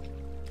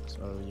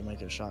 So you might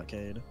get shot,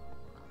 Cade.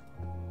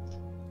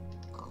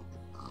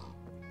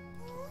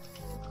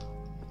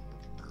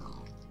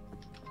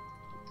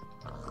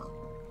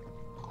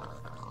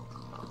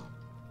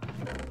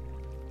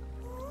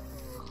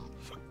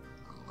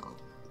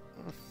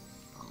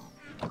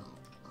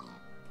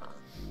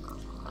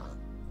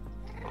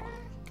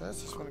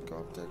 Guys, just want to go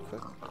up there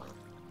quick.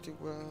 Do,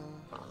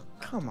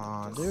 Come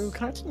on, dude.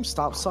 Can our team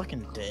stop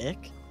sucking dick?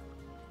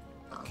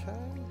 okay.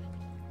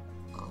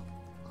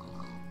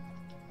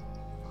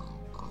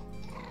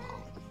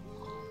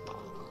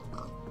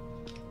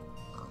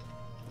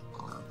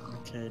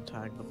 Okay,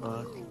 tag the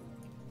buck.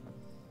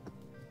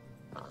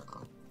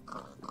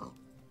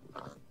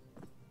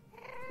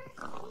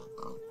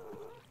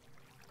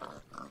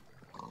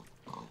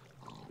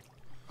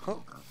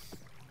 Oh.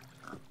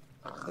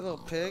 Hey, little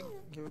pig.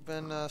 You ever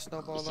been You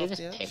snowballed see off this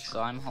the edge?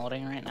 pixel I'm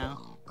holding right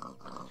now?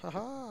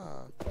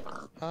 Haha.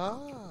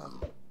 Ha.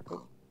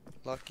 Oh,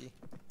 lucky.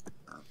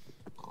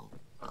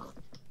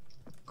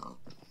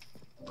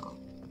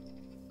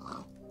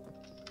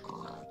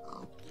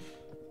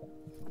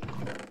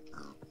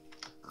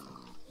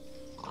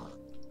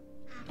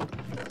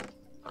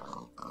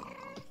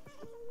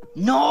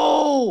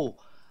 No!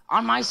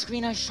 On my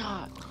screen I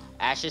shot.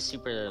 Ash is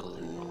super...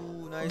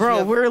 Ooh, nice. Bro,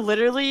 Yeah. we're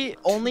literally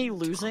only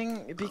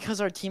losing because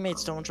our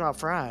teammates don't drop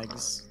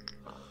frags.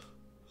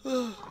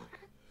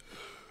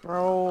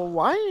 Bro,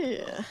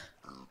 why?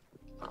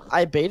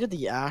 I baited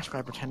the Ash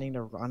by pretending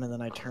to run and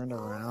then I turned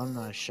around and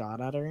I shot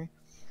at her.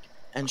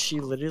 And she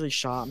literally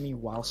shot me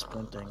while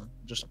sprinting,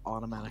 just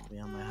automatically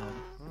on my head.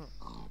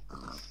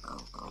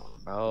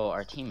 Bro,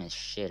 our team is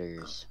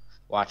shitters.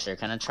 Watch, they're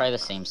gonna try the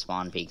same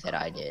spawn peak that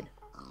I did.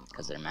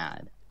 Because they're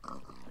mad.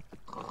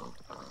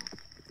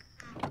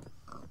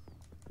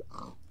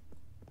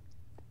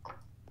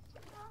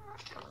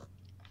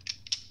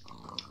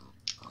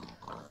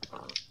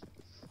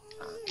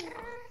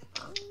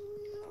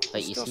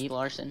 But you Still see,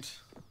 Larson?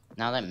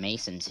 Now that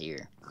Mason's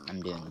here,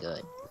 I'm doing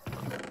good.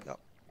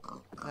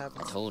 I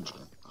Happens. told you,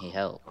 he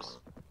helps.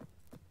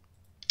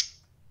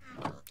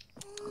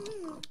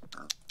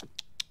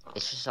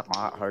 It's just a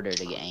lot harder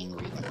to get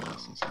angry when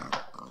Mason's here.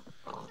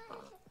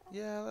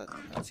 Yeah,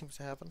 that seems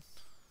to happen.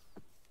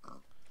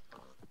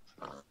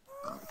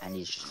 And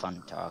he's just fun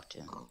to talk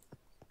to.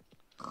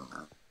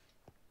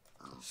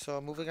 So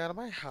I'm moving out of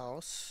my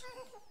house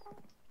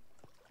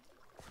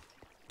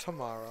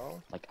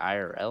tomorrow. Like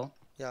IRL?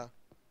 Yeah.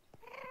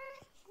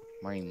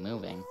 Where are you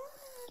moving?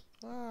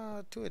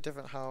 To a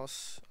different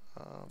house.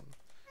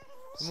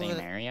 Same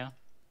moving- area?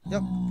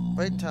 Yep,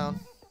 right in town.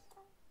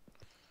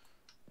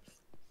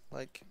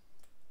 Like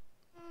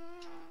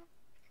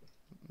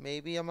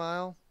maybe a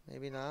mile,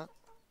 maybe not.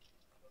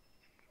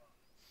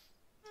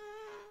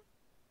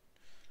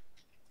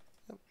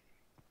 Yep.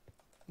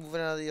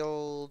 Moving out of the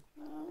old,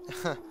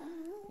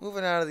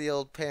 moving out of the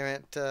old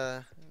parent's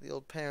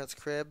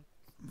crib,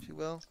 if you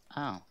will. Oh.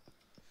 How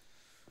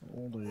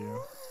old are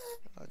you?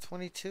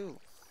 22.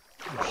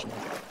 Oh, shit.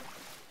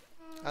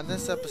 On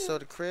this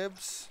episode of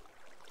Cribs,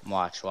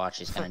 Watch,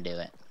 he's gonna do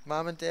it.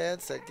 Mom and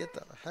Dad said, "Get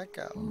the heck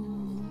out."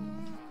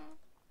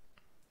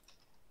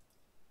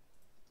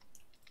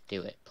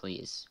 Do it,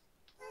 please.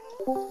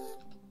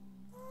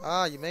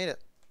 Ah, you made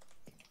it.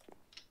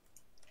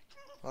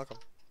 Welcome.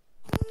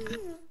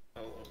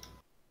 Oh,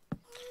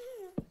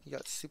 You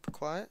got super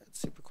quiet. It's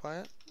super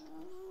quiet.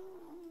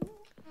 I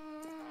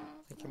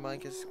think your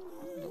mic is.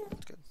 Nope,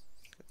 it's good.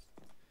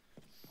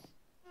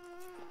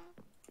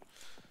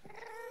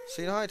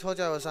 So you know how I told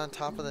you I was on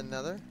top of the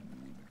Nether?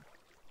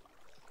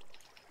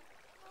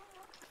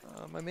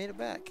 I made it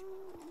back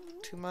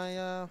to my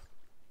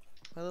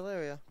my little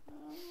area.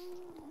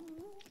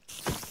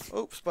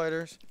 Oh,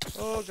 spiders!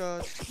 Oh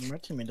god! My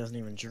teammate doesn't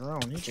even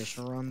drone. He just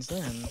runs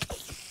in.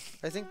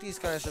 I think these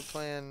guys are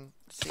playing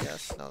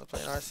CS. No, they're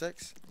playing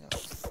R6.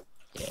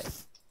 Yeah.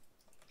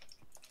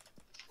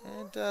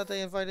 Yeah. And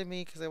they invited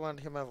me because they wanted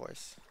to hear my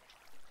voice.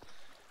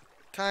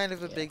 Kind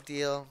of a Yeah. big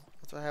deal.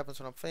 That's what happens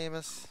when I'm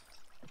famous.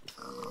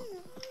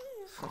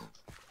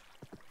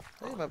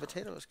 Hey, my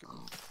potatoes.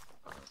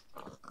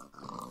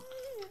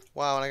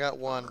 Wow, and I got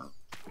one.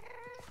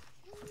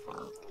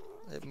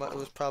 It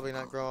was probably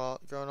not grown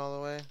all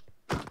the way.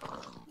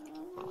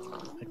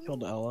 I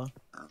killed Ella.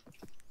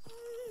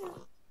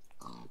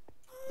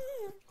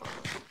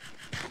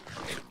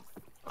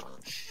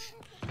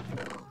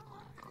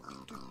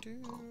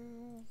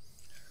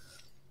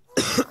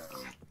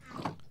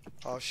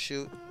 Oh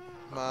shoot.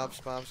 Mob's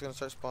gonna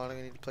start spawning.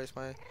 I need to place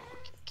my...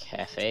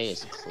 Cafe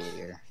is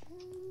clear.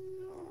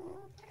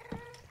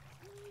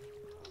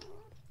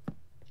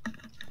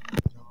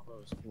 All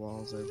those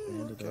walls are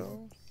banded up.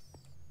 Go.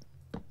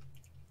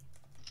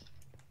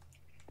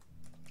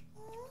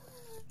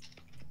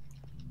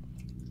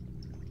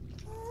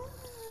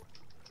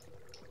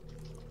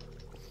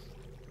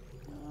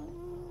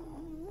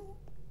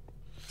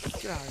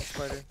 Get out of here,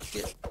 spider.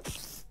 Get.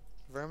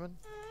 Vermin.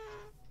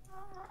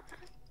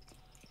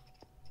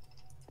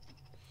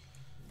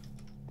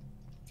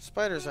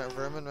 Spiders aren't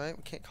vermin, right?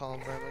 We can't call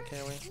them vermin,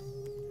 can we?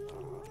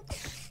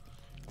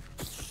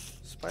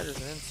 Spiders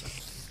are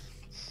insects.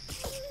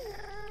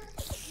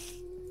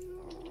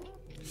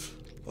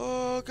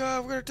 Oh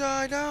god, we're gonna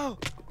die now!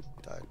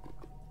 Died.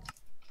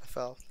 I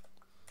fell.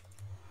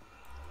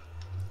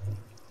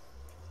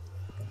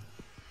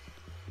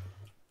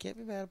 Can't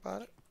be mad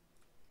about it.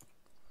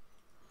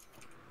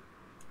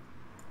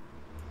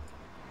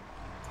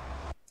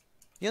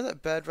 You know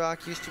that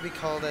bedrock used to be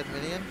called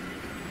adminium?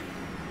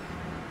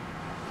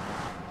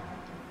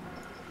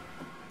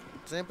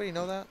 Does anybody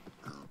know that?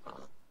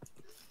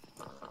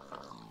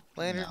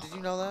 Lanyard, No. did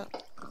you know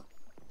that?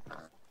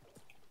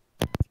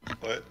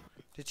 what?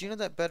 Did you know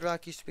that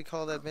bedrock used to be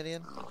called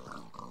adminium?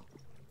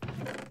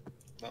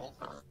 No?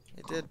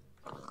 It did.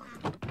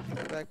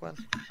 Back when.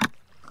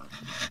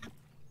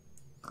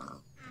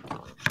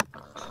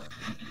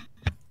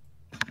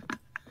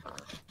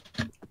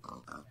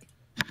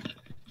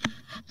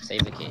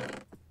 Save the key.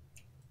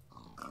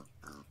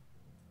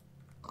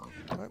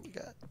 Alright, we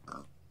got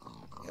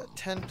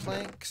 10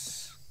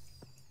 planks.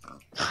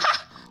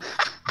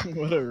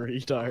 What a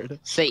retard.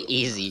 Say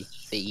easy.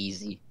 Say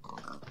easy.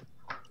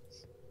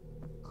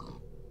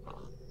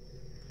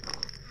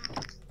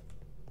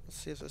 Let's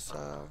see if this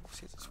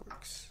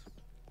works.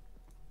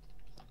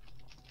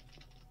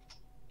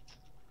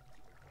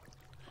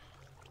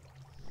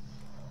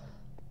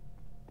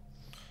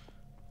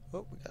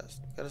 Oh, we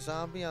got a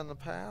zombie on the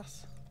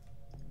path.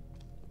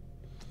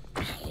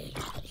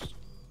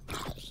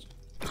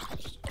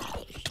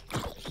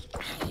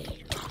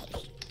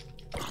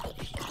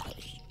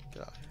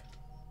 Get out here.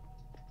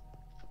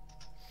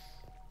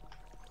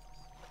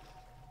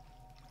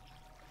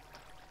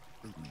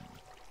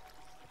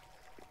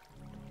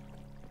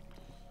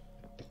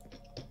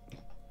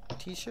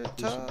 T-shirt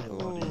This top. would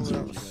be a lot Ooh, easier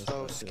that if was you guys so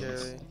got this.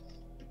 scary.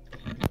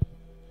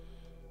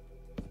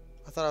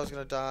 I thought I was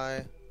gonna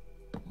die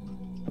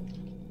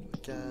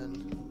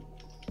again.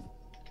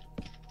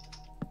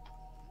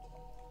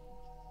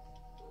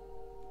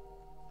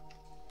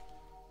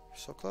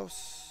 So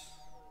close.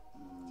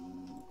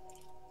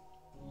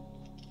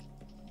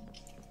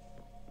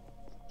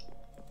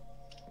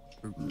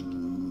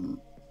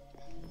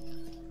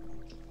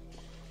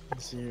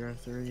 Zero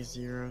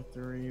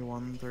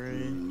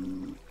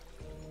 30313.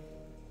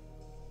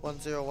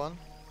 101.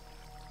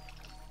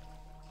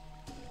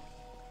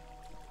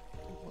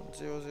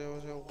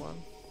 10001.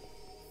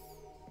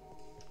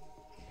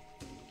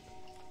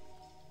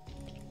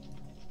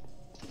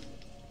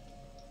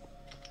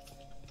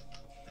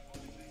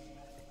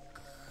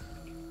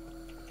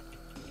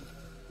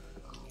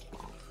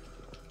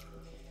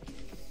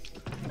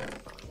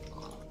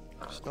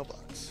 Snow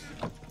blocks.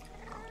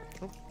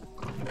 Oh.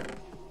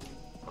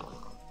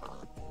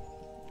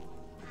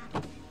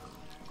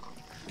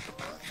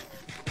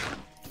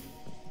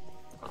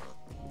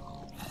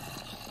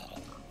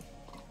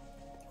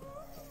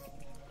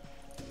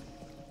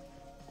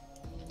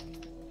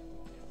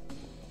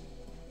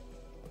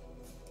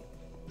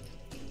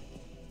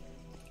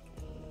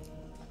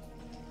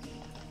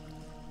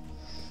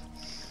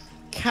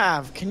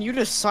 Cav, can you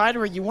decide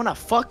where you want to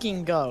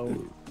fucking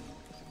go?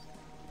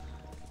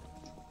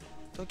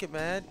 Don't get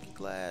mad. Get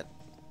glad.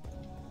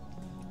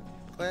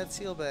 Glad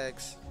seal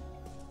bags.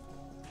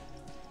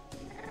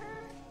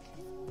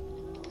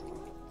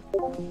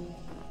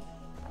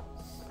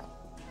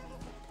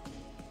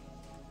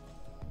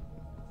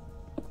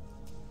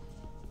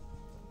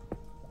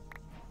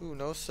 Ooh,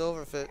 no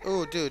silverfish.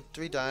 Ooh, dude,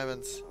 3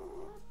 diamonds.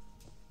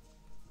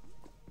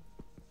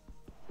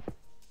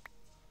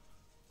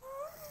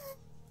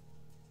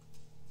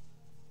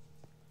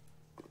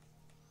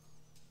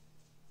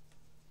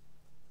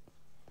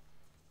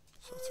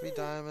 So 3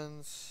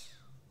 diamonds.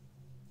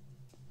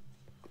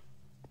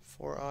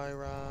 4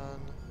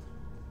 iron.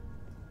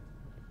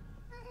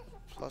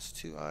 Plus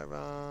 2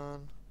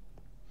 iron.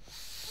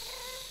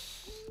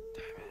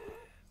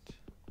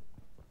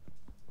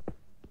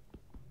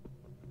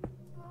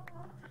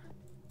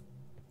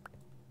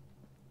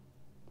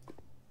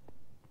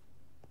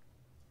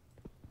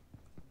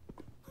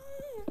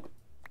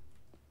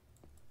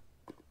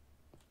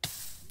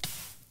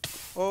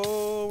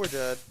 Oh, we're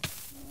dead.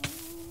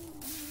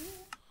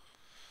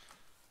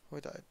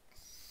 We died.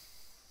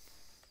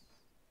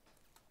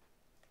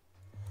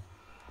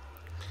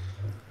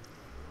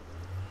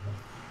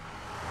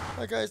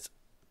 Alright guys,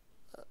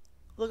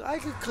 look, I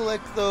could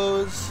collect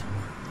those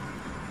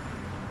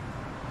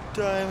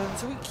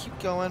diamonds and we keep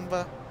going,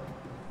 but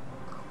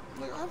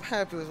look, I'm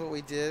happy with what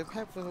we did. I'm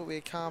happy with what we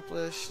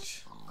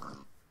accomplished.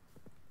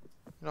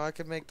 You know, I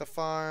could make the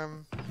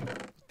farm,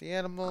 the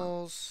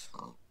animals.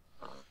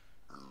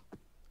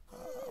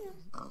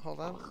 Hold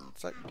on,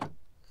 it's like,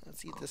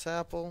 let's eat this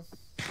apple.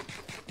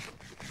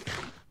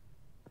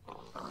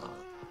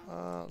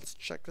 Let's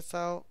check this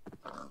out.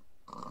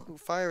 Ooh,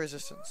 fire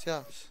resistance,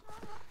 yes.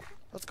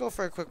 Let's go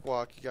for a quick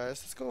walk, you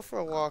guys. Let's go for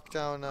a walk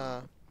down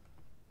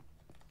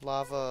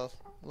lava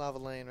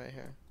lane right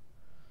here.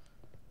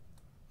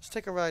 Let's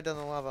take a ride down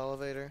the lava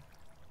elevator.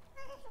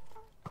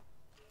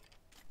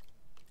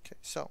 Okay,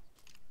 so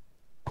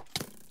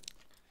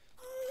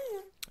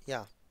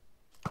yeah.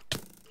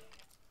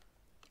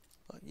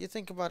 You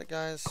think about it,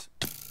 guys.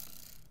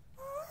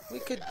 We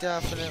could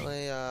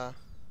definitely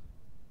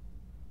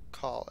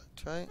call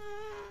it, right?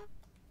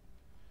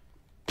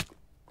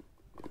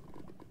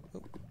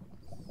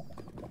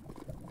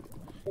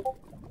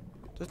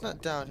 There's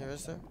not down here,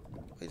 is there?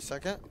 Wait a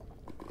second.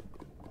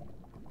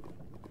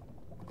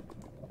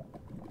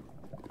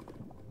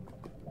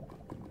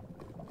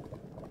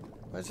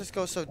 Why does this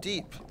go so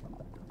deep?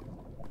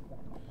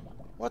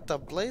 What the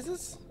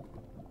blazes?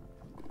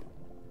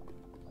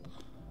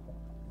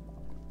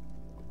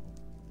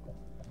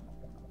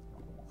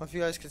 I don't know if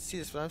you guys can see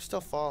this, but I'm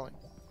still falling.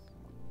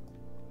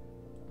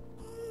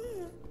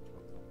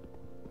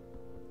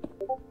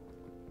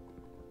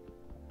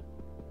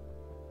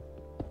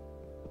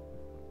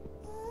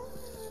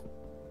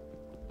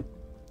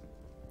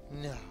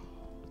 No.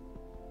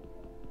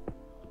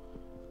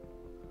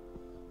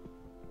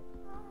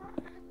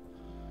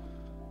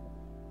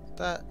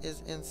 That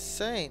is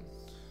insane.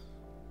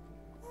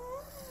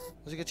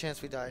 There's a good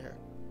chance we die here.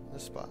 In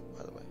this spot,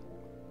 by the way.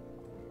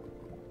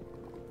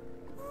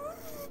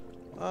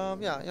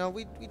 Yeah, you know,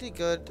 we did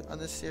good on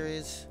this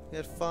series. We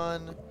had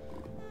fun.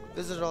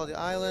 Visited all the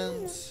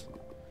islands.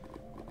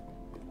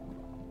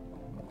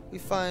 We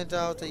find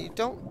out that you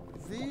don't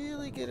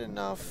really get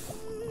enough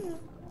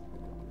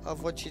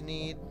of what you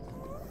need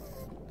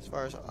as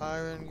far as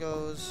iron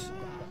goes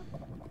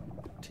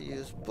to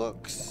use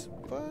books,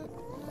 but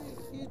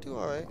you do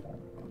alright.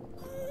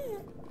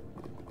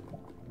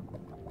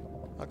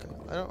 Okay,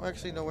 I don't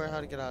actually know how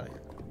to get out of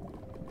here.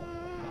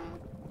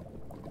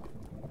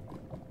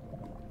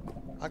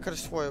 I could have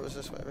swore it was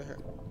this way, right here.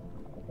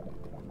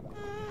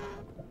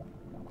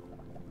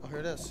 Oh, here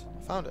it is.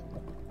 I found it.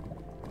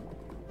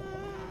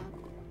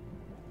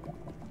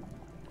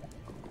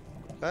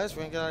 Guys,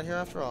 we're gonna get out of here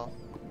after all.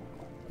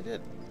 We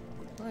did.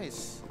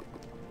 Nice.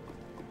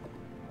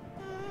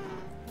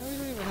 We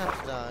don't even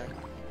have to die.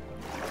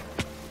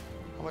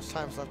 How much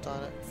time's left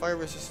on it? Fire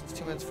resistance,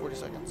 2 minutes, 40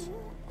 seconds.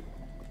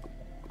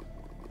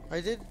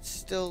 I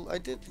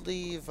did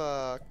leave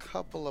a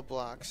couple of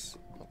blocks.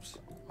 Oops.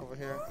 Over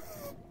here.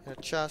 In a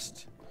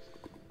chest.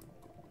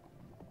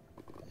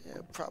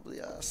 Yeah, probably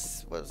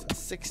what was it?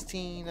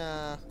 16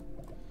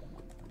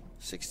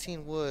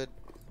 wood.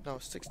 No,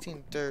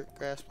 16 dirt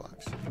grass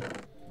blocks.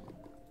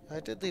 I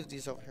did leave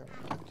these over here.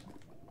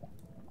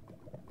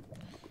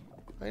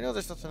 I know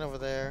there's nothing over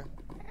there.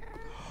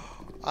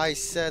 I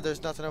said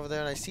there's nothing over there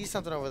and I see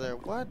something over there.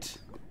 What?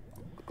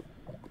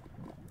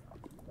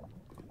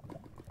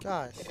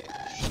 Guys,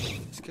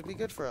 this could be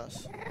good for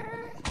us.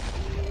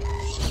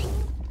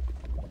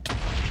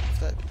 If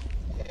that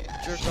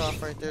jerk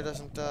off right there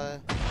doesn't die,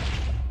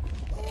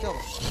 kill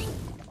him.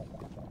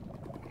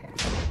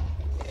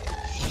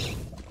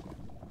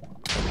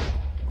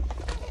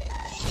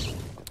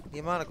 The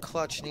amount of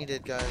clutch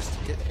needed, guys,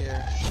 to get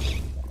here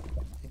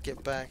and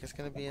get back is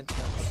going to be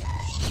intense.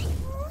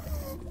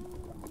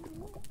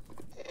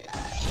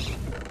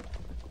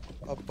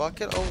 A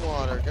bucket of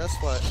water. Guess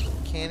what?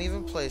 Can't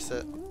even place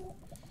it.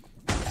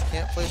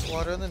 can't place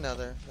water in the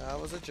nether. That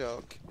was a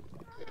joke.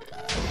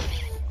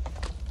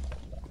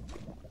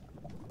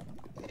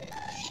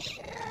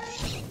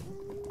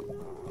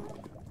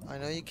 I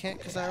know you can't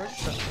because I already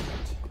tried it.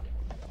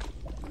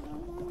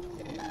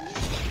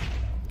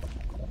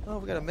 Oh,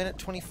 we got a minute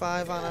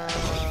 25 on our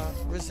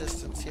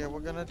resistance here. We're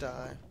gonna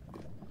die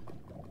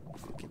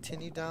if we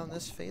continue down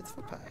this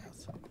faithful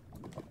path.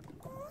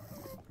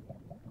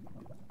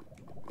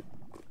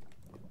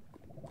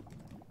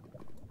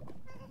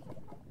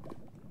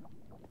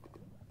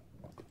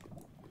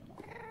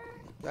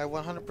 I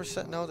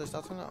 100% know there's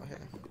nothing out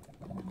here.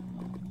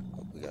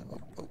 We got.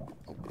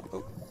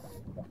 Oh.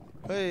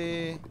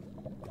 Hey.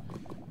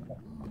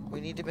 We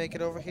need to make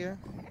it over here.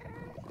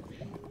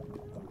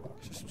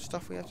 There's some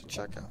stuff we have to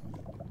check out.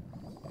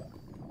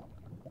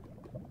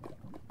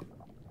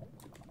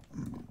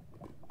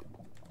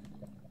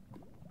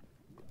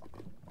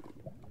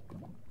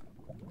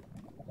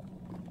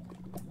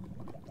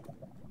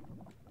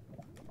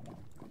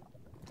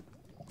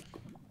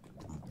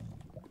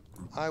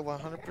 I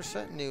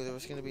 100% knew there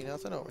was going to be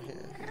nothing over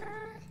here.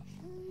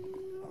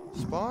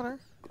 Spawner.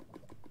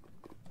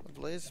 A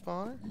blaze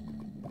spawner.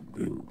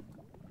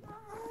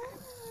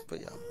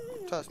 But yeah,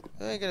 trust me,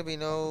 there ain't going to be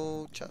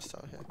no chest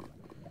out here.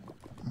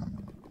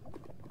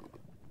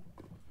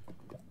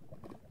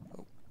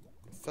 Oh,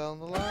 fell in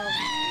the lava.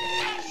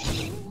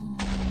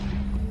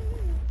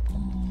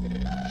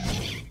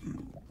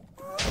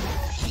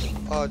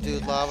 Oh,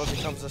 dude, lava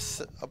becomes a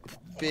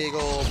big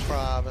old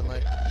prob in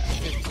like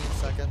 15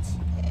 seconds.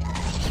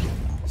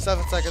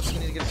 7 seconds, we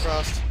need to get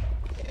across.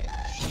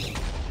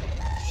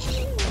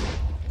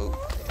 Oh,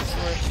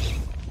 sorry.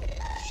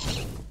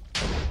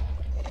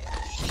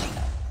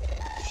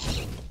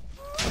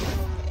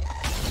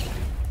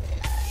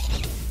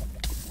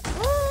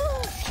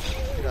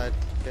 He died.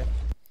 Okay.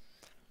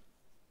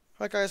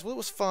 Alright guys, well it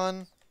was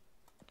fun.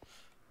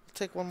 We'll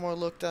take one more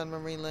look down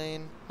memory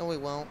lane. No we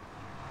won't.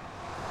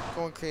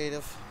 Going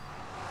creative.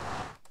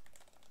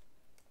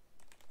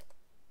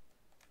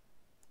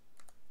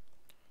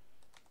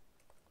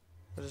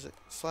 What is it?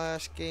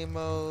 Slash game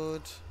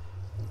mode.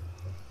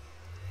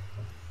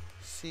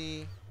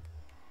 C.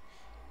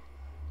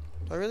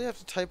 Do I really have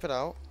to type it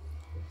out?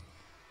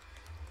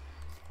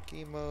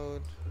 Game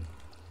mode.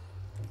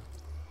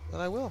 Then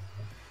I will.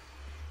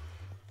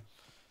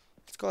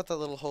 Let's go out that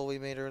little hole we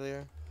made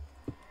earlier.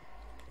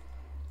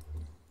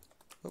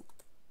 Oh.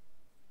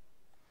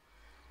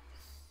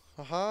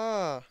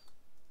 Aha!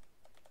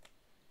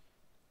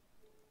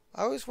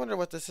 I always wonder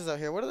what this is out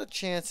here. What are the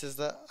chances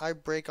that I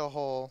break a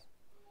hole?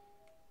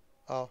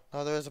 Oh,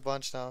 no, there is a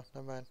bunch now.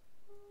 Never mind.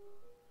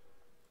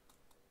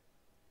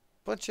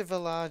 Bunch of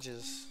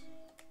villages.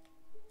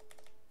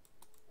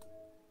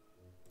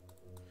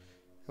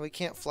 And we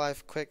can't fly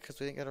quick because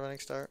we didn't get a running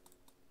start.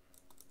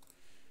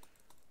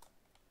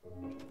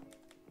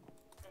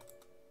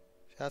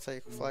 That's how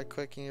you fly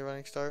quick in your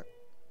running start.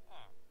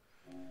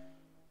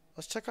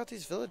 Let's check out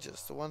these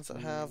villages. The ones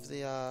that have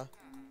the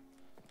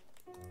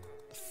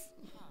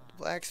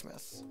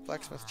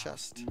blacksmith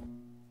chest.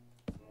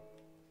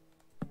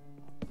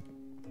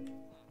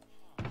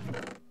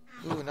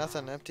 Ooh,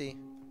 nothing. Empty.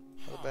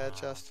 Another bad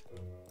chest.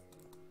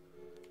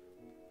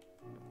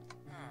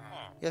 You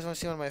guys want to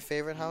see one of my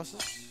favorite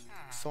houses?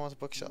 It's the one with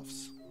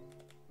bookshelves.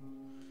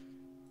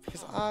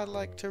 Because I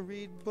like to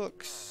read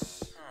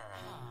books.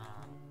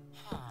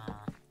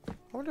 I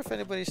wonder if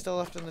anybody's still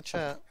left in the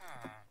chat.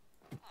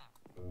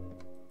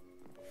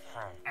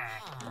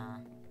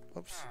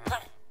 Oops.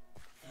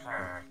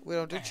 We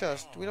don't do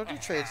chests. We don't do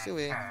trades, do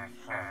we?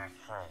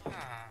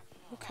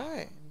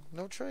 Okay.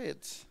 No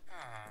trades.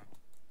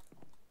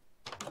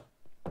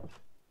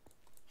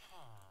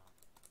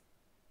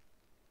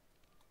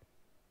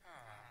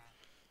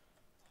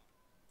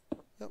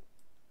 Yep.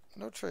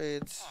 No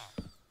trades.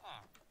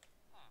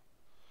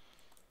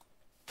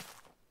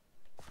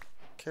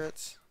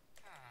 Carrots.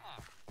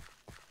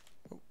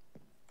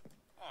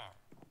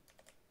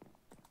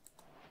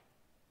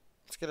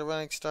 Let's get a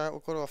running start. We'll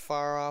go to a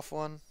far off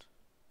one.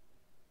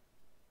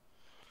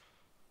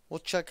 We'll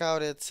check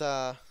out its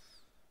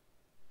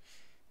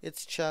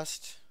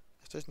chest.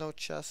 If there's no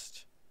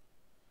chest.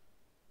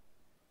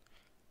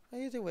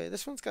 Either way,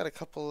 this one's got a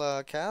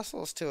couple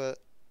castles to it.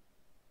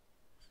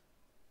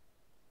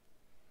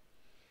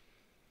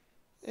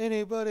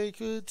 Anybody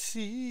could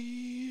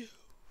see.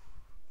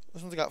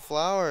 This one's got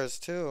flowers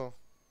too.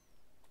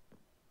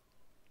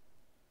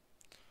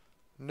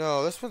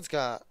 No, this one's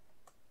got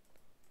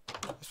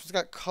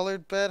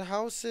colored bed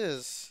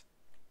houses.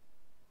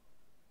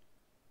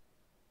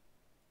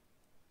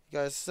 You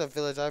guys, this is a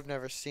village I've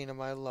never seen in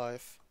my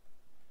life.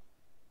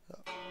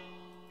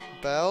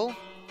 Bell?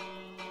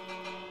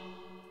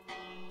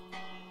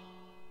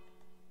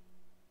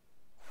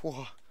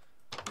 What?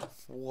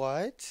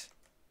 What?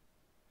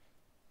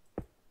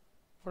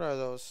 What are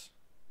those?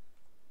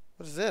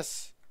 What is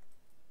this?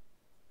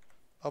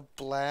 A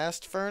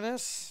blast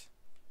furnace?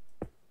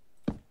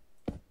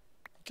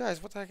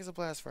 Guys, what the heck is a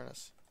blast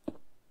furnace?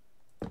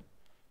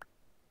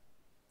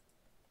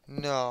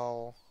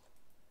 No.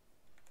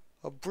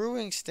 A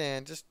brewing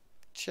stand. Just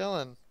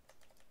chilling.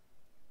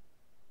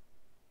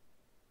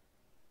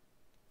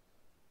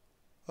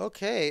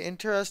 Okay,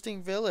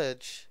 interesting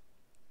village.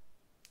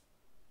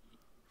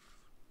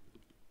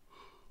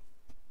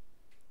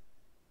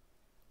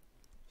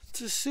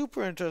 It's a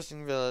super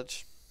interesting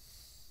village.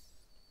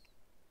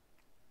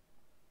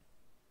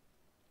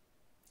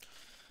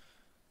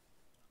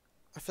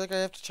 I feel like I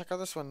have to check out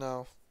this one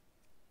now.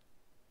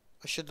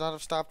 I should not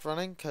have stopped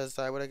running because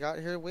I would have got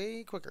here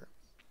way quicker.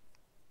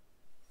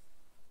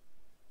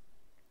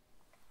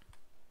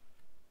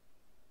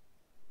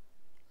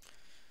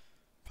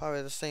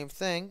 Probably the same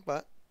thing,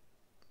 but...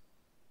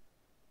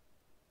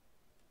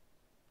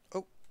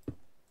 Oh.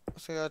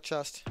 Looks like I got a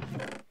chest.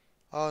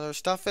 Oh, there's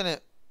stuff in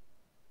it.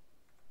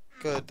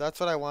 Good, that's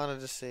what I wanted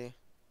to see.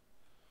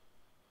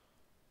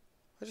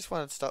 I just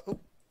wanted stuff. Oh,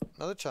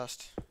 another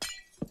chest.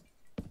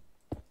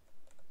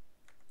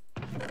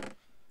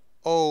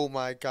 Oh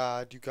my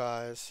god, you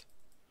guys.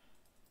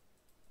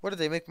 What did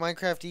they make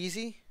Minecraft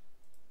easy?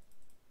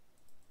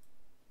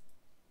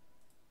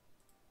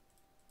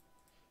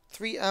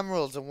 3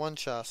 emeralds in 1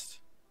 chest.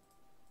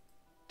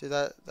 Dude,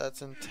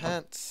 that's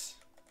intense.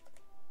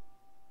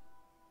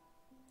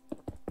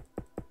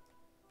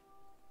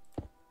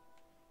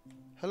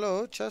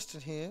 Hello, chest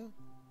in here.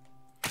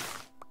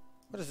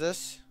 What is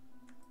this?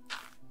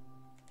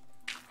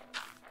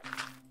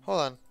 Hold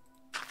on.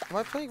 Am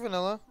I playing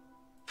vanilla?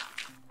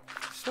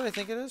 Is this what I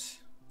think it is?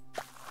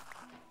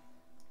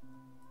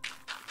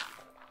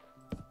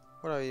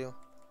 What are you?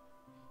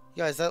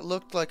 Guys, that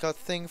looked like a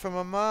thing from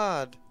a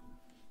mod.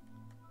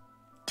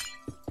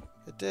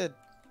 It did.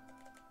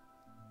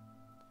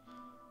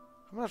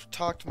 I'm gonna have to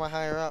talk to my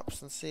higher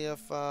ups and see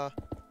if the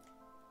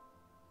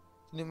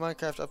new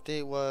Minecraft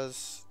update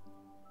was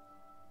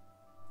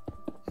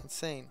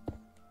insane.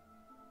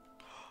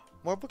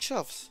 More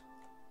bookshelves.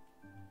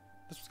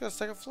 This one's got a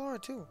second floor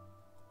too.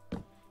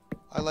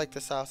 I like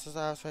this house. This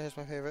house right here is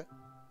my favorite.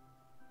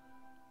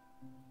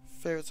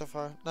 Favorite so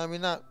far. No, I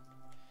mean not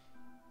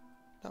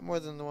more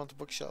than the one with the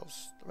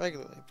bookshelves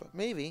regularly, but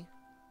maybe.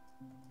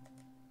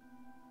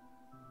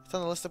 It's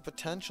on the list of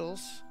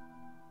potentials.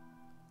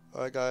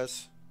 Alright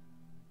guys.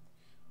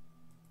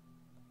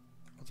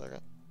 1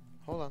 second.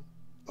 Hold on.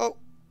 Oh!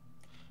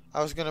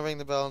 I was gonna ring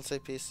the bell and say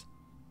peace.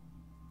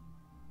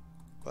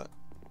 But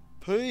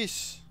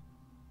peace!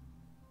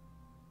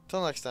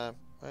 Till next time,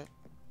 right?